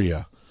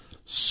 euphoria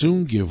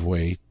soon give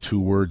way to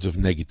words of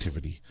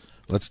negativity.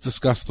 Let's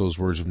discuss those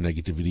words of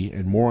negativity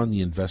and more on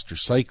the investor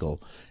cycle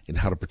and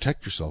how to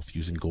protect yourself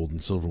using gold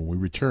and silver when we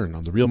return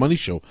on The Real Money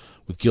Show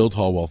with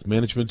Guildhall Wealth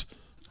Management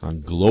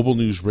on Global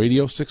News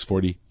Radio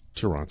 640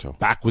 Toronto.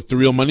 Back with The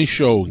Real Money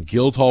Show and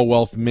Guildhall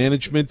Wealth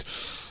Management.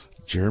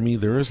 Jeremy,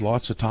 there is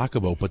lots to talk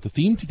about, but the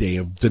theme today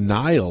of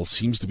denial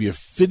seems to be a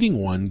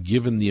fitting one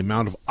given the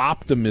amount of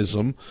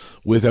optimism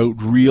without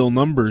real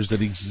numbers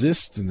that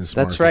exist in this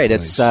That's right.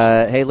 It's,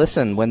 hey,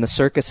 listen, when the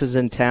circus is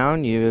in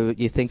town,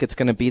 you think it's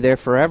going to be there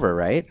forever,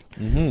 right?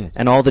 Mm-hmm.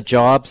 And all the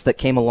jobs that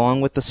came along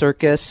with the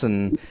circus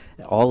and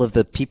all of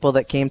the people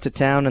that came to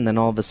town, and then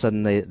all of a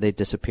sudden they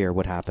disappear.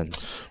 What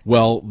happens?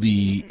 Well,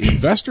 the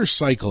investor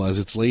cycle, as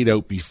it's laid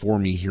out before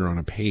me here on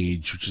a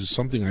page, which is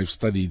something I've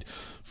studied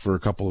for a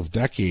couple of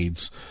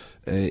decades,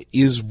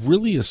 is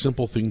really a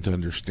simple thing to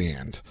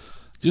understand.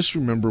 Just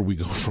remember, we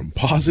go from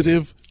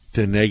positive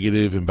to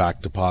negative and back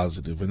to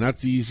positive, and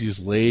that's the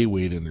easiest way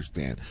to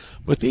understand.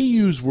 But they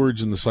use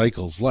words in the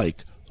cycles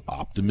like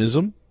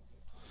optimism,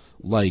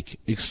 like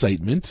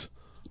excitement,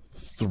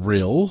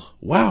 thrill,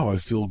 wow, I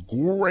feel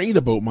great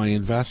about my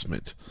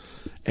investment,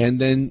 and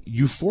then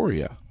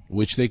euphoria,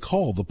 which they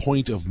call the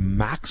point of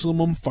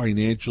maximum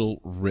financial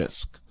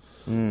risk.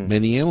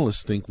 Many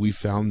analysts think we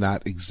found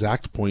that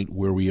exact point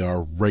where we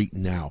are right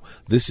now.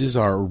 This is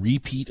our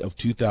repeat of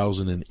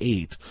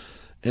 2008.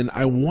 And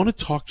I want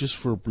to talk just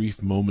for a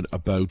brief moment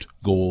about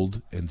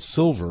gold and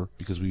silver,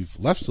 because we've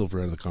left silver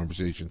out of the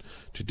conversation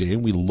today,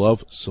 and we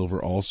love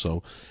silver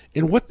also,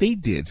 and what they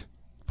did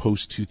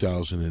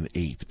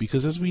post-2008.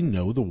 Because as we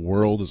know, the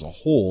world as a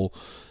whole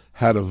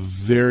had a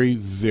very,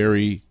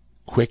 very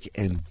quick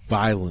and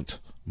violent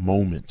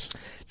moment.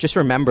 Just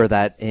remember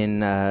that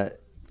in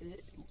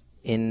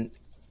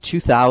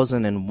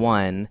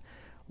 2001,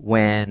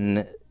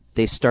 when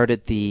they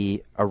started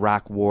the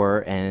Iraq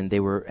War and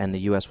the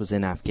U.S. was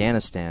in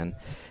Afghanistan,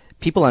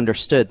 people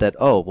understood that,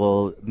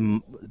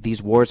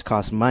 these wars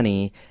cost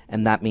money,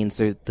 and that means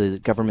the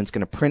government's going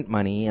to print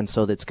money, and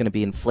so that's going to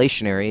be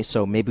inflationary.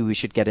 So maybe we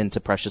should get into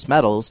precious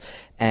metals,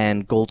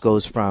 and gold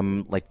goes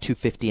from like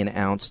 $250 an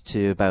ounce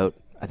to about,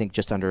 I think,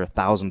 just under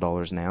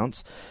 $1,000 an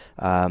ounce.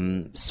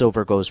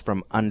 Silver goes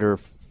from under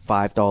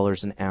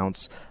 $5 an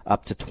ounce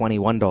up to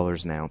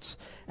 $21 an ounce.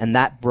 And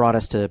that brought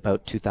us to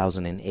about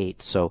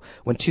 2008. So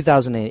when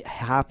 2008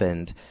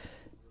 happened,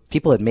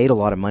 people had made a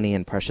lot of money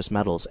in precious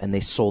metals, and they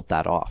sold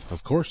that off.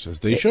 Of course,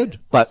 as they should.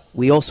 But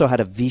we also had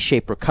a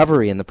V-shaped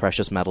recovery in the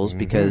precious metals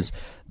because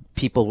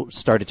people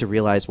started to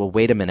realize, well,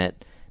 wait a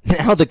minute,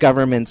 now the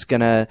government's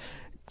going to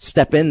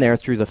step in there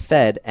through the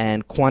Fed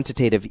and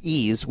quantitative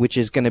ease, which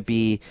is going to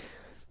be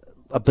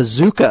a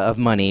bazooka of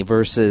money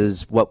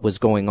versus what was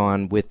going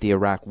on with the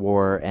Iraq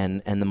War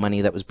and the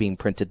money that was being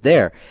printed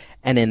there.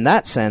 And in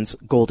that sense,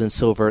 gold and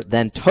silver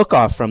then took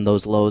off from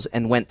those lows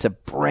and went to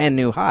brand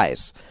new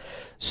highs.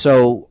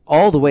 So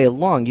all the way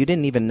along, you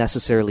didn't even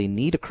necessarily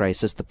need a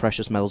crisis. The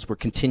precious metals were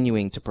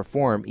continuing to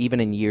perform even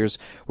in years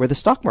where the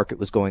stock market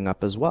was going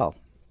up as well.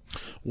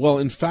 Well,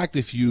 in fact,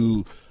 if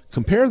you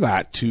compare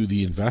that to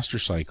the investor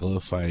cycle,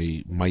 if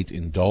I might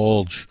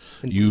indulge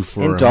you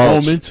for a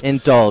moment.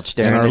 Indulge,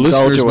 Darren. And our indulge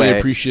listeners away. may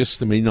appreciate this,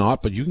 they may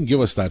not, but you can give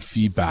us that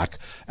feedback.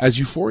 As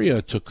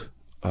euphoria took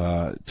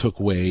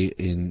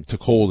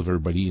hold of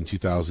everybody in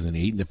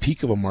 2008, and the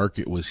peak of a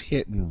market was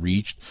hit and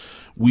reached,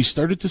 we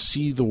started to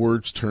see the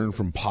words turn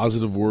from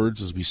positive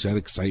words, as we said,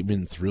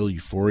 excitement, thrill,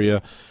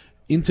 euphoria,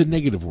 into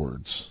negative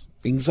words.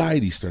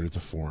 Anxiety started to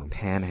form.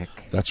 Panic.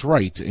 That's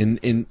right. And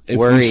if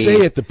Worry. we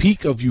say at the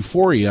peak of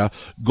euphoria,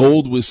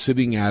 gold was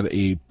sitting at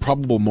a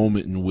probable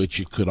moment in which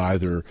it could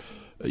either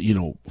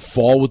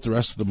fall with the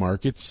rest of the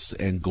markets,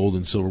 and gold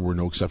and silver were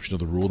no exception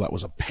to the rule. That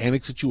was a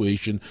panic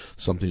situation,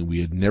 something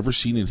we had never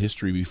seen in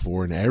history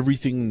before, and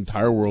everything in the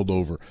entire world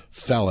over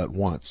fell at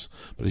once.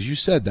 But as you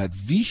said, that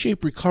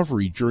V-shaped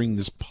recovery during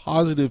this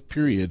positive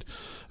period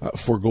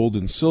for gold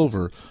and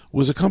silver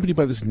was accompanied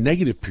by this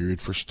negative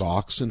period for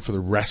stocks and for the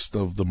rest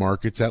of the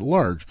markets at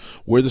large,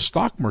 where the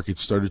stock market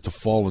started to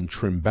fall and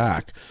trim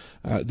back.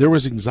 There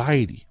was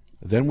anxiety.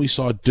 Then we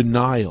saw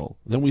denial.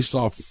 Then we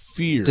saw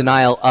fear.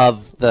 Denial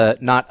of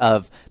not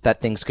of that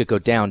things could go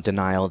down.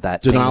 Denial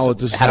that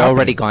things had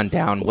already gone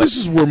down. Well, this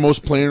is where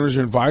most planners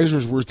and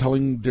advisors were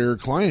telling their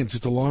clients,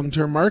 it's a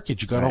long-term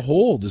market. You got to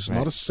hold. This is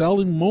not a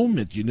selling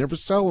moment. You never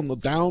sell on the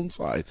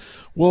downside.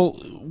 Well,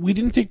 we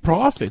didn't take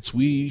profits.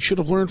 We should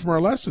have learned from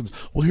our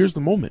lessons. Well, here's the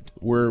moment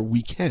where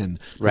we can.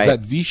 Right. That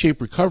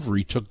V-shaped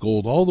recovery took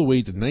gold all the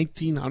way to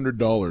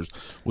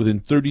 $1,900 within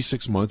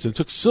 36 months, and it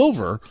took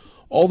silver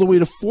all the way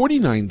to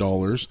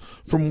 $49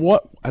 from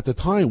what at the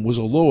time was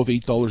a low of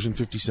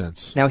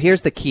 $8.50. Now,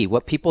 here's the key.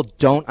 What people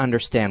don't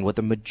understand, what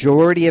the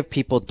majority of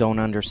people don't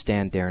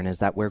understand, Darren, is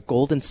that where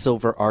gold and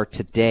silver are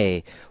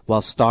today,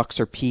 while stocks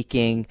are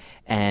peaking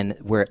and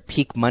we're at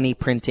peak money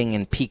printing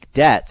and peak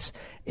debts,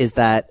 is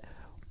that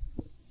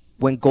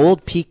when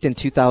gold peaked in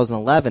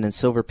 2011 and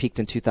silver peaked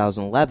in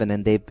 2011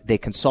 and they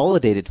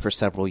consolidated for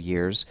several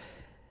years,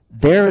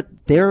 they're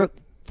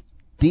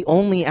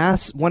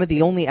one of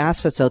the only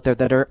assets out there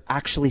that are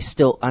actually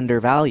still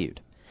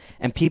undervalued.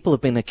 And people have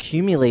been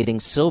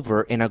accumulating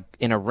silver in a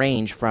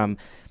range from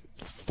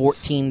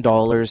 $14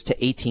 to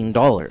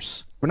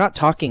 $18. We're not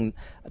talking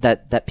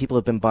that people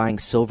have been buying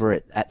silver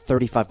at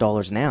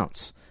 $35 an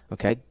ounce.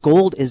 Okay.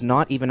 Gold is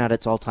not even at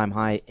its all-time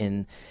high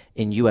in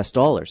US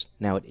dollars.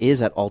 Now it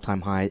is at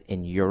all-time high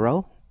in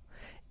euro,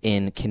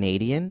 in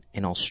Canadian,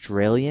 in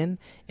Australian,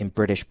 in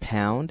British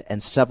pound,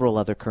 and several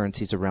other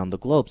currencies around the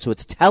globe. So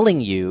it's telling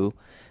you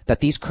that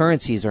these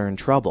currencies are in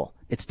trouble.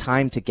 It's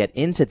time to get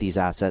into these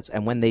assets.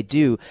 And when they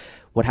do,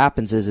 what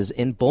happens is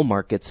in bull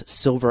markets,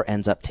 silver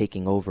ends up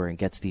taking over and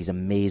gets these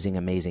amazing,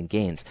 amazing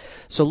gains.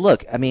 So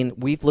look, I mean,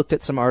 we've looked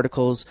at some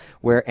articles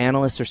where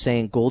analysts are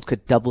saying gold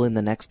could double in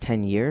the next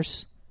 10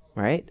 years,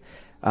 right?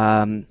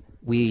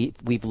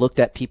 We've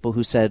looked at people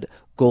who said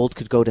gold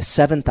could go to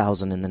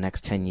 7,000 in the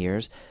next 10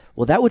 years.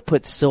 Well, that would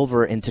put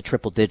silver into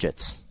triple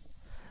digits.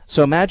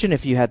 So imagine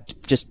if you had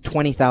just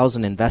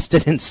 20,000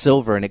 invested in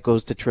silver and it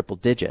goes to triple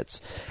digits.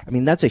 I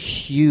mean, that's a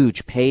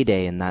huge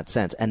payday in that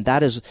sense. And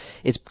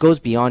it goes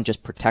beyond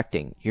just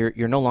protecting.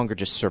 You're no longer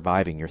just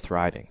surviving, you're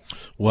thriving.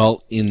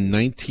 Well, in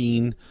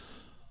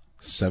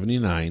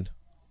 1979,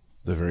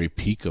 the very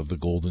peak of the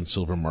gold and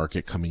silver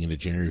market coming into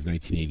January of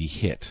 1980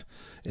 hit.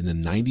 In the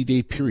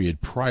 90-day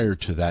period prior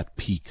to that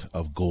peak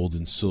of gold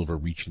and silver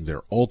reaching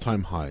their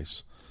all-time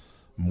highs,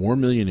 more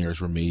millionaires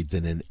were made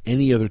than in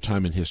any other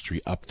time in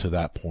history up to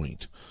that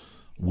point.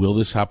 Will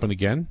this happen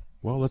again?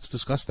 Well, let's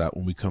discuss that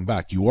when we come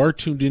back. You are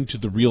tuned into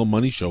The Real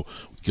Money Show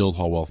with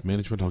Guildhall Wealth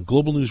Management on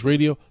Global News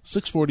Radio,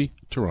 640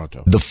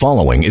 Toronto. The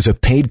following is a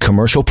paid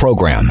commercial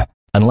program.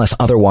 Unless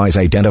otherwise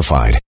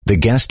identified, the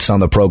guests on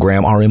the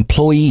program are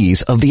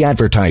employees of the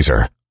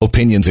advertiser.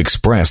 Opinions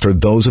expressed are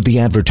those of the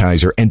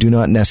advertiser and do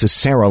not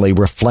necessarily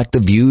reflect the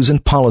views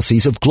and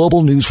policies of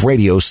Global News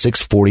Radio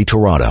 640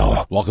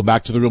 Toronto. Welcome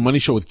back to The Real Money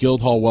Show with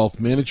Guildhall Wealth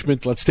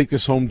Management. Let's take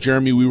this home,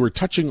 Jeremy. We were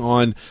touching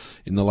on,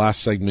 in the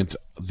last segment,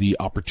 the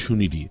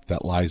opportunity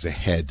that lies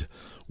ahead.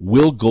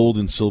 Will gold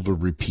and silver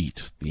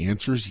repeat? The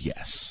answer is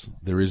yes.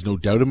 There is no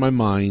doubt in my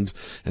mind,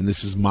 and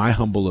this is my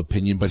humble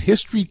opinion, but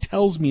history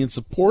tells me and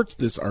supports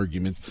this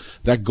argument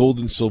that gold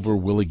and silver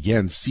will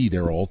again see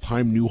their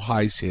all-time new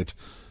highs hit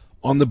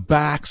on the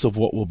backs of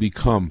what will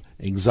become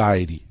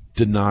anxiety,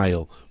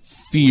 denial,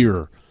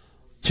 fear,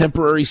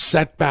 temporary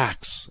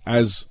setbacks,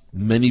 as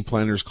many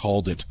planners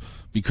called it,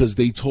 because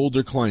they told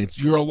their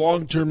clients, you're a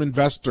long-term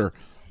investor,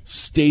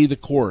 stay the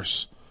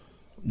course.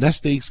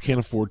 Nest eggs can't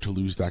afford to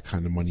lose that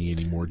kind of money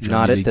anymore, Jimmy.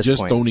 Not at this point. They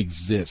just don't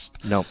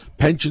exist. No.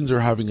 Pensions are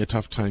having a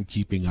tough time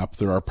keeping up.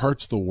 There are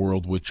parts of the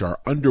world which are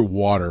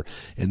underwater,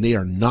 and they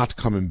are not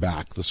coming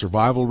back. The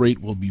survival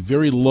rate will be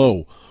very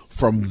low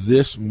from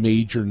this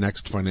major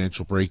next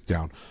financial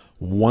breakdown.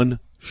 One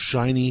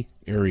shiny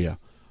area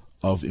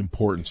of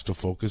importance to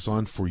focus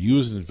on for you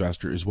as an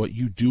investor is what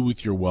you do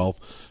with your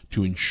wealth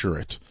to ensure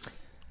it.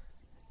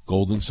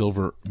 gold and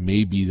silver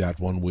may be that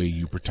one way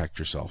you protect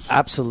yourself.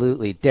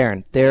 Absolutely.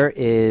 Darren, there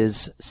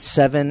is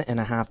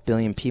 7.5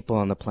 billion people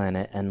on the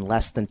planet and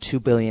less than 2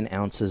 billion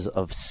ounces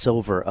of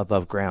silver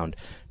above ground.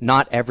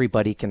 Not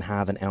everybody can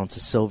have an ounce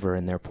of silver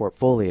in their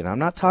portfolio. And I'm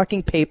not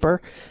talking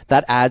paper.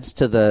 That adds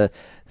to the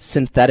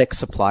synthetic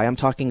supply. I'm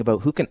talking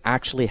about who can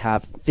actually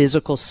have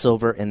physical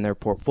silver in their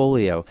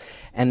portfolio.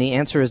 And the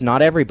answer is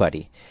not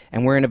everybody.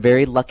 And we're in a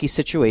very lucky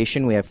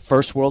situation. We have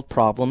first world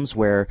problems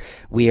where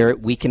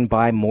we can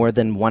buy more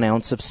than 1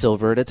 ounce of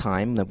silver at a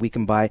time, that we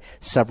can buy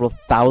several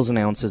thousand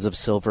ounces of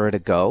silver at a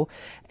go.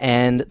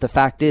 And the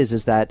fact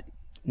is that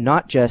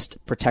not just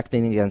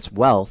protecting against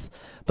wealth,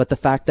 but the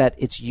fact that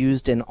it's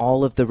used in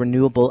all of the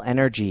renewable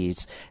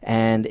energies,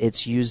 and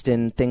it's used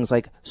in things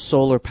like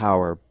solar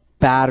power,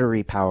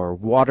 battery power,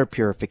 water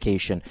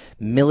purification,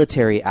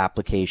 military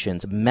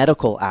applications,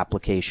 medical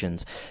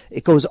applications.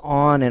 It goes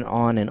on and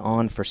on and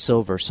on for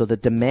silver. So the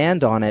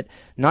demand on it,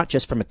 not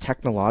just from a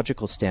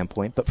technological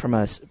standpoint, but from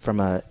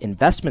a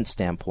investment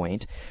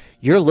standpoint,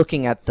 you're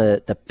looking at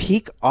the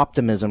peak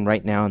optimism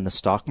right now in the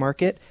stock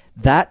market.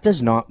 That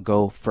does not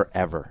go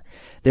forever.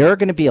 There are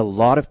going to be a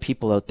lot of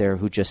people out there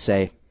who just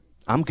say,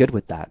 I'm good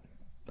with that.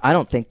 I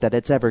don't think that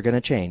it's ever going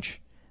to change.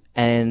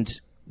 And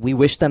we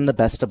wish them the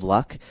best of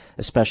luck,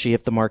 especially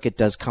if the market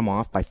does come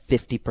off by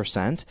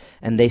 50%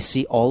 and they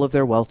see all of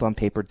their wealth on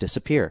paper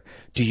disappear.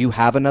 Do you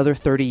have another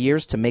 30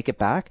 years to make it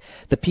back?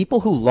 The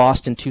people who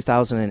lost in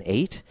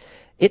 2008,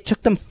 it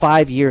took them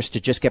 5 years to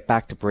just get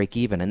back to break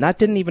even. And that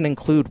didn't even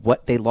include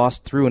what they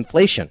lost through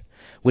inflation,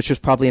 which was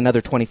probably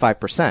another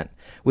 25%,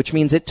 which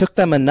means it took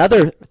them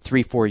another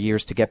 3-4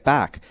 years to get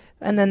back.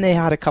 And then they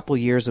had a couple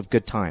years of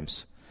good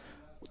times.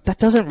 That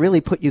doesn't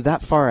really put you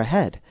that far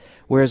ahead,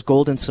 whereas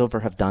gold and silver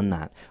have done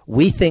that.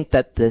 We think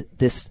that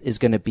this is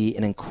going to be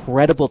an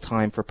incredible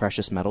time for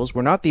precious metals.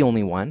 We're not the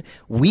only one.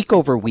 Week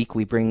over week,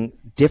 we bring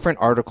different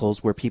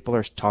articles where people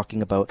are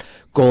talking about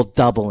gold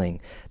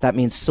doubling. That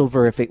means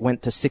silver, if it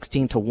went to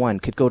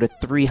 16-1, could go to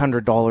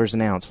 $300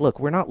 an ounce.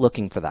 Look, we're not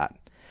looking for that.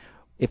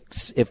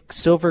 If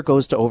silver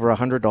goes to over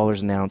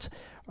 $100 an ounce,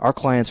 our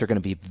clients are going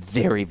to be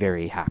very,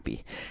 very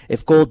happy.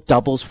 If gold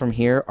doubles from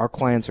here, our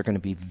clients are going to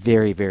be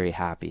very, very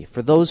happy.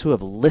 For those who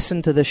have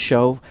listened to this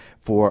show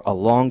for a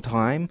long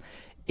time,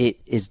 it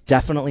is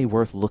definitely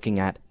worth looking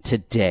at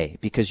today,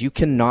 because you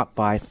cannot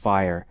buy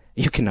fire.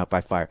 You cannot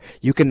buy fire.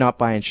 You cannot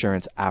buy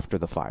insurance after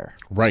the fire.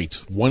 Right.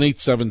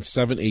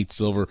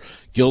 1-877-8-SILVER,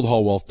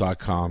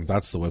 guildhallwealth.com.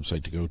 That's the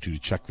website to go to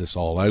check this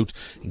all out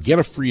and get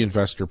a free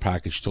investor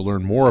package to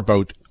learn more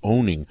about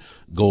owning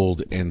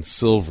gold and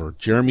silver.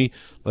 Jeremy,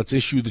 let's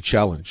issue the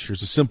challenge.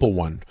 Here's a simple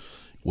one.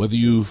 Whether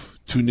you've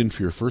tuned in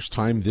for your first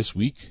time this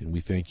week, and we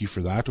thank you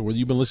for that, or whether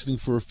you've been listening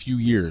for a few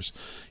years,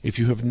 if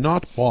you have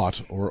not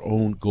bought or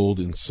owned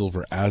gold and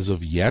silver as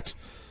of yet,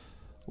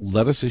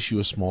 let us issue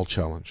a small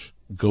challenge.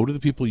 Go to the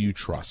people you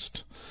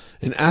trust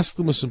and ask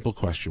them a simple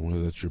question,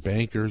 whether that's your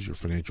bankers, your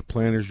financial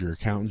planners, your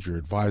accountants, your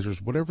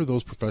advisors, whatever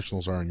those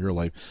professionals are in your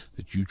life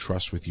that you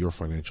trust with your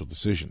financial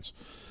decisions.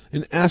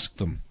 And ask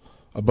them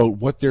about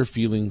what their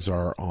feelings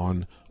are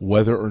on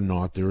whether or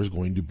not there is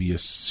going to be a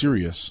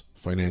serious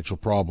financial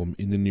problem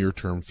in the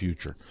near-term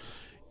future.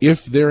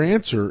 If their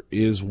answer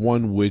is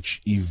one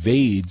which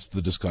evades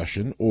the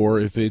discussion, or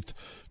if it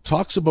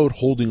talks about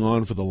holding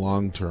on for the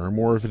long term,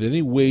 or if in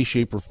any way,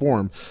 shape, or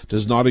form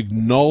does not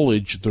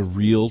acknowledge the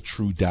real,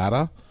 true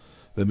data,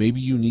 then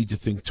maybe you need to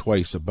think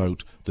twice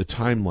about the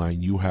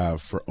timeline you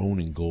have for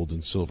owning gold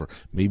and silver.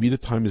 Maybe the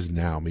time is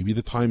now. Maybe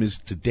the time is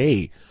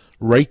today,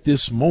 right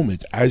this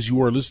moment, as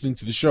you are listening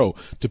to the show,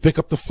 to pick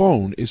up the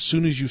phone as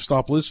soon as you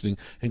stop listening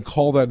and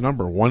call that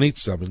number,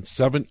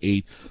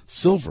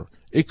 1-877-78-SILVER.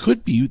 It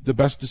could be the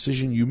best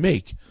decision you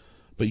make,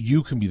 but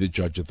you can be the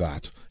judge of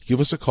that. Give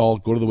us a call.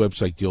 Go to the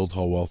website,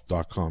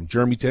 guildhallwealth.com.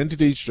 Jeremy, to end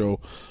today's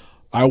show,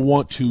 I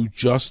want to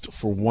just,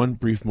 for one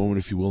brief moment,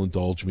 if you will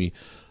indulge me,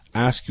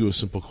 ask you a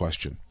simple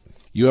question.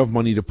 You have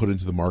money to put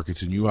into the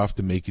markets, and you have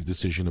to make a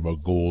decision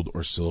about gold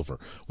or silver.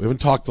 We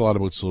haven't talked a lot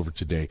about silver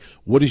today.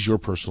 What is your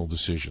personal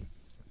decision?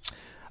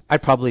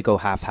 I'd probably go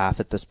half-half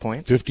at this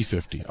point.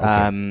 50-50.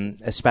 Okay.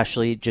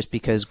 Especially just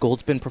because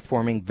gold's been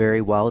performing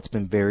very well. It's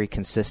been very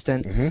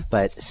consistent.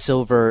 But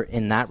silver,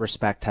 in that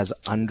respect, has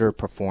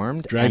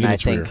underperformed. Dragging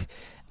its rear.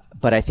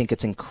 But I think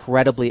it's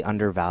incredibly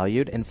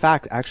undervalued. In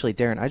fact, actually,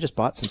 Darren, I just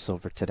bought some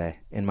silver today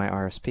in my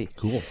RSP.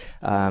 Cool.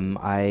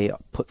 I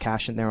put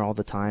cash in there all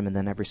the time, and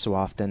then every so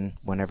often,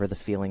 whenever the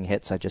feeling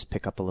hits, I just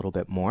pick up a little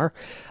bit more.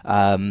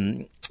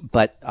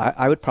 But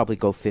I would probably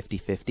go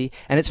 50-50.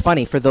 And it's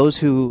funny, for those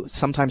who,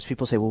 sometimes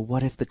people say, well,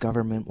 what if the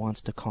government wants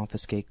to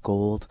confiscate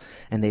gold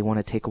and they want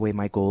to take away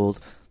my gold?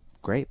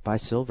 Great, buy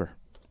silver.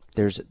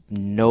 There's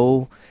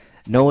no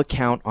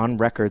account on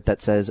record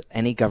that says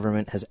any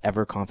government has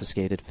ever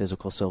confiscated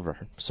physical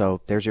silver.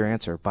 So there's your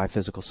answer. Buy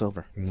physical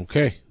silver.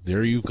 Okay.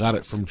 There you got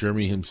it from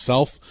Jeremy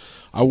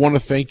himself. I want to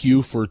thank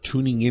you for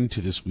tuning in to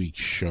this week's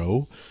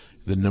show.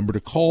 The number to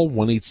call,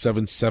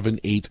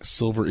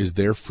 1-877-8-SILVER, is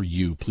there for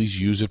you.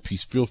 Please use it.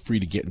 Please feel free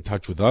to get in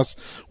touch with us,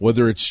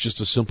 whether it's just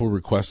a simple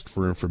request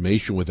for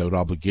information without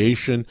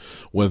obligation,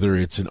 whether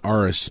it's an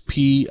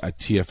RSP, a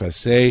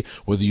TFSA,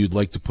 whether you'd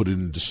like to put it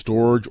into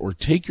storage or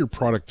take your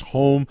product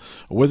home,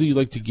 or whether you'd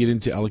like to get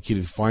into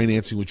allocated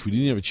financing, which we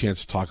didn't have a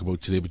chance to talk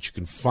about today, but you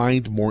can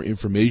find more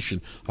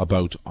information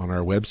about on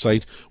our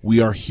website.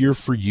 We are here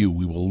for you.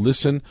 We will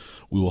listen.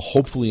 We will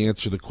hopefully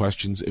answer the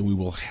questions, and we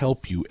will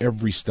help you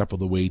every step of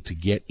the way to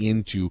get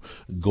into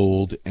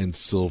gold and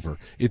silver.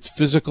 It's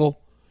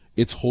physical,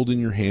 it's holding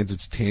your hands,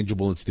 it's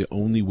tangible, it's the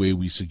only way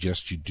we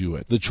suggest you do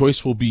it. The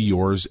choice will be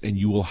yours, and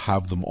you will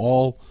have them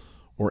all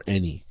or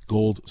any.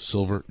 Gold,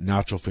 silver,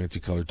 natural, fancy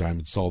color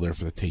diamonds, it's all there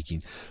for the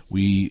taking.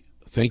 We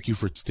thank you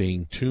for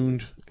staying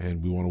tuned,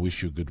 and we want to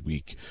wish you a good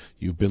week.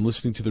 You've been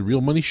listening to The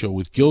Real Money Show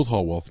with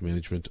Guildhall Wealth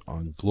Management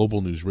on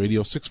Global News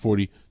Radio,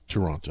 640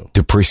 Toronto.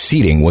 The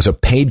preceding was a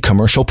paid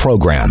commercial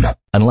program.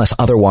 Unless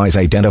otherwise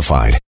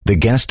identified, the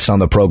guests on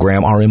the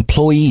program are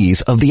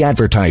employees of the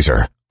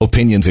advertiser.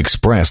 Opinions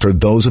expressed are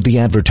those of the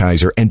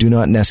advertiser and do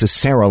not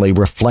necessarily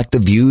reflect the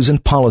views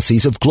and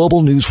policies of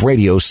Global News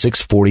Radio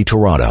 640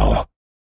 Toronto.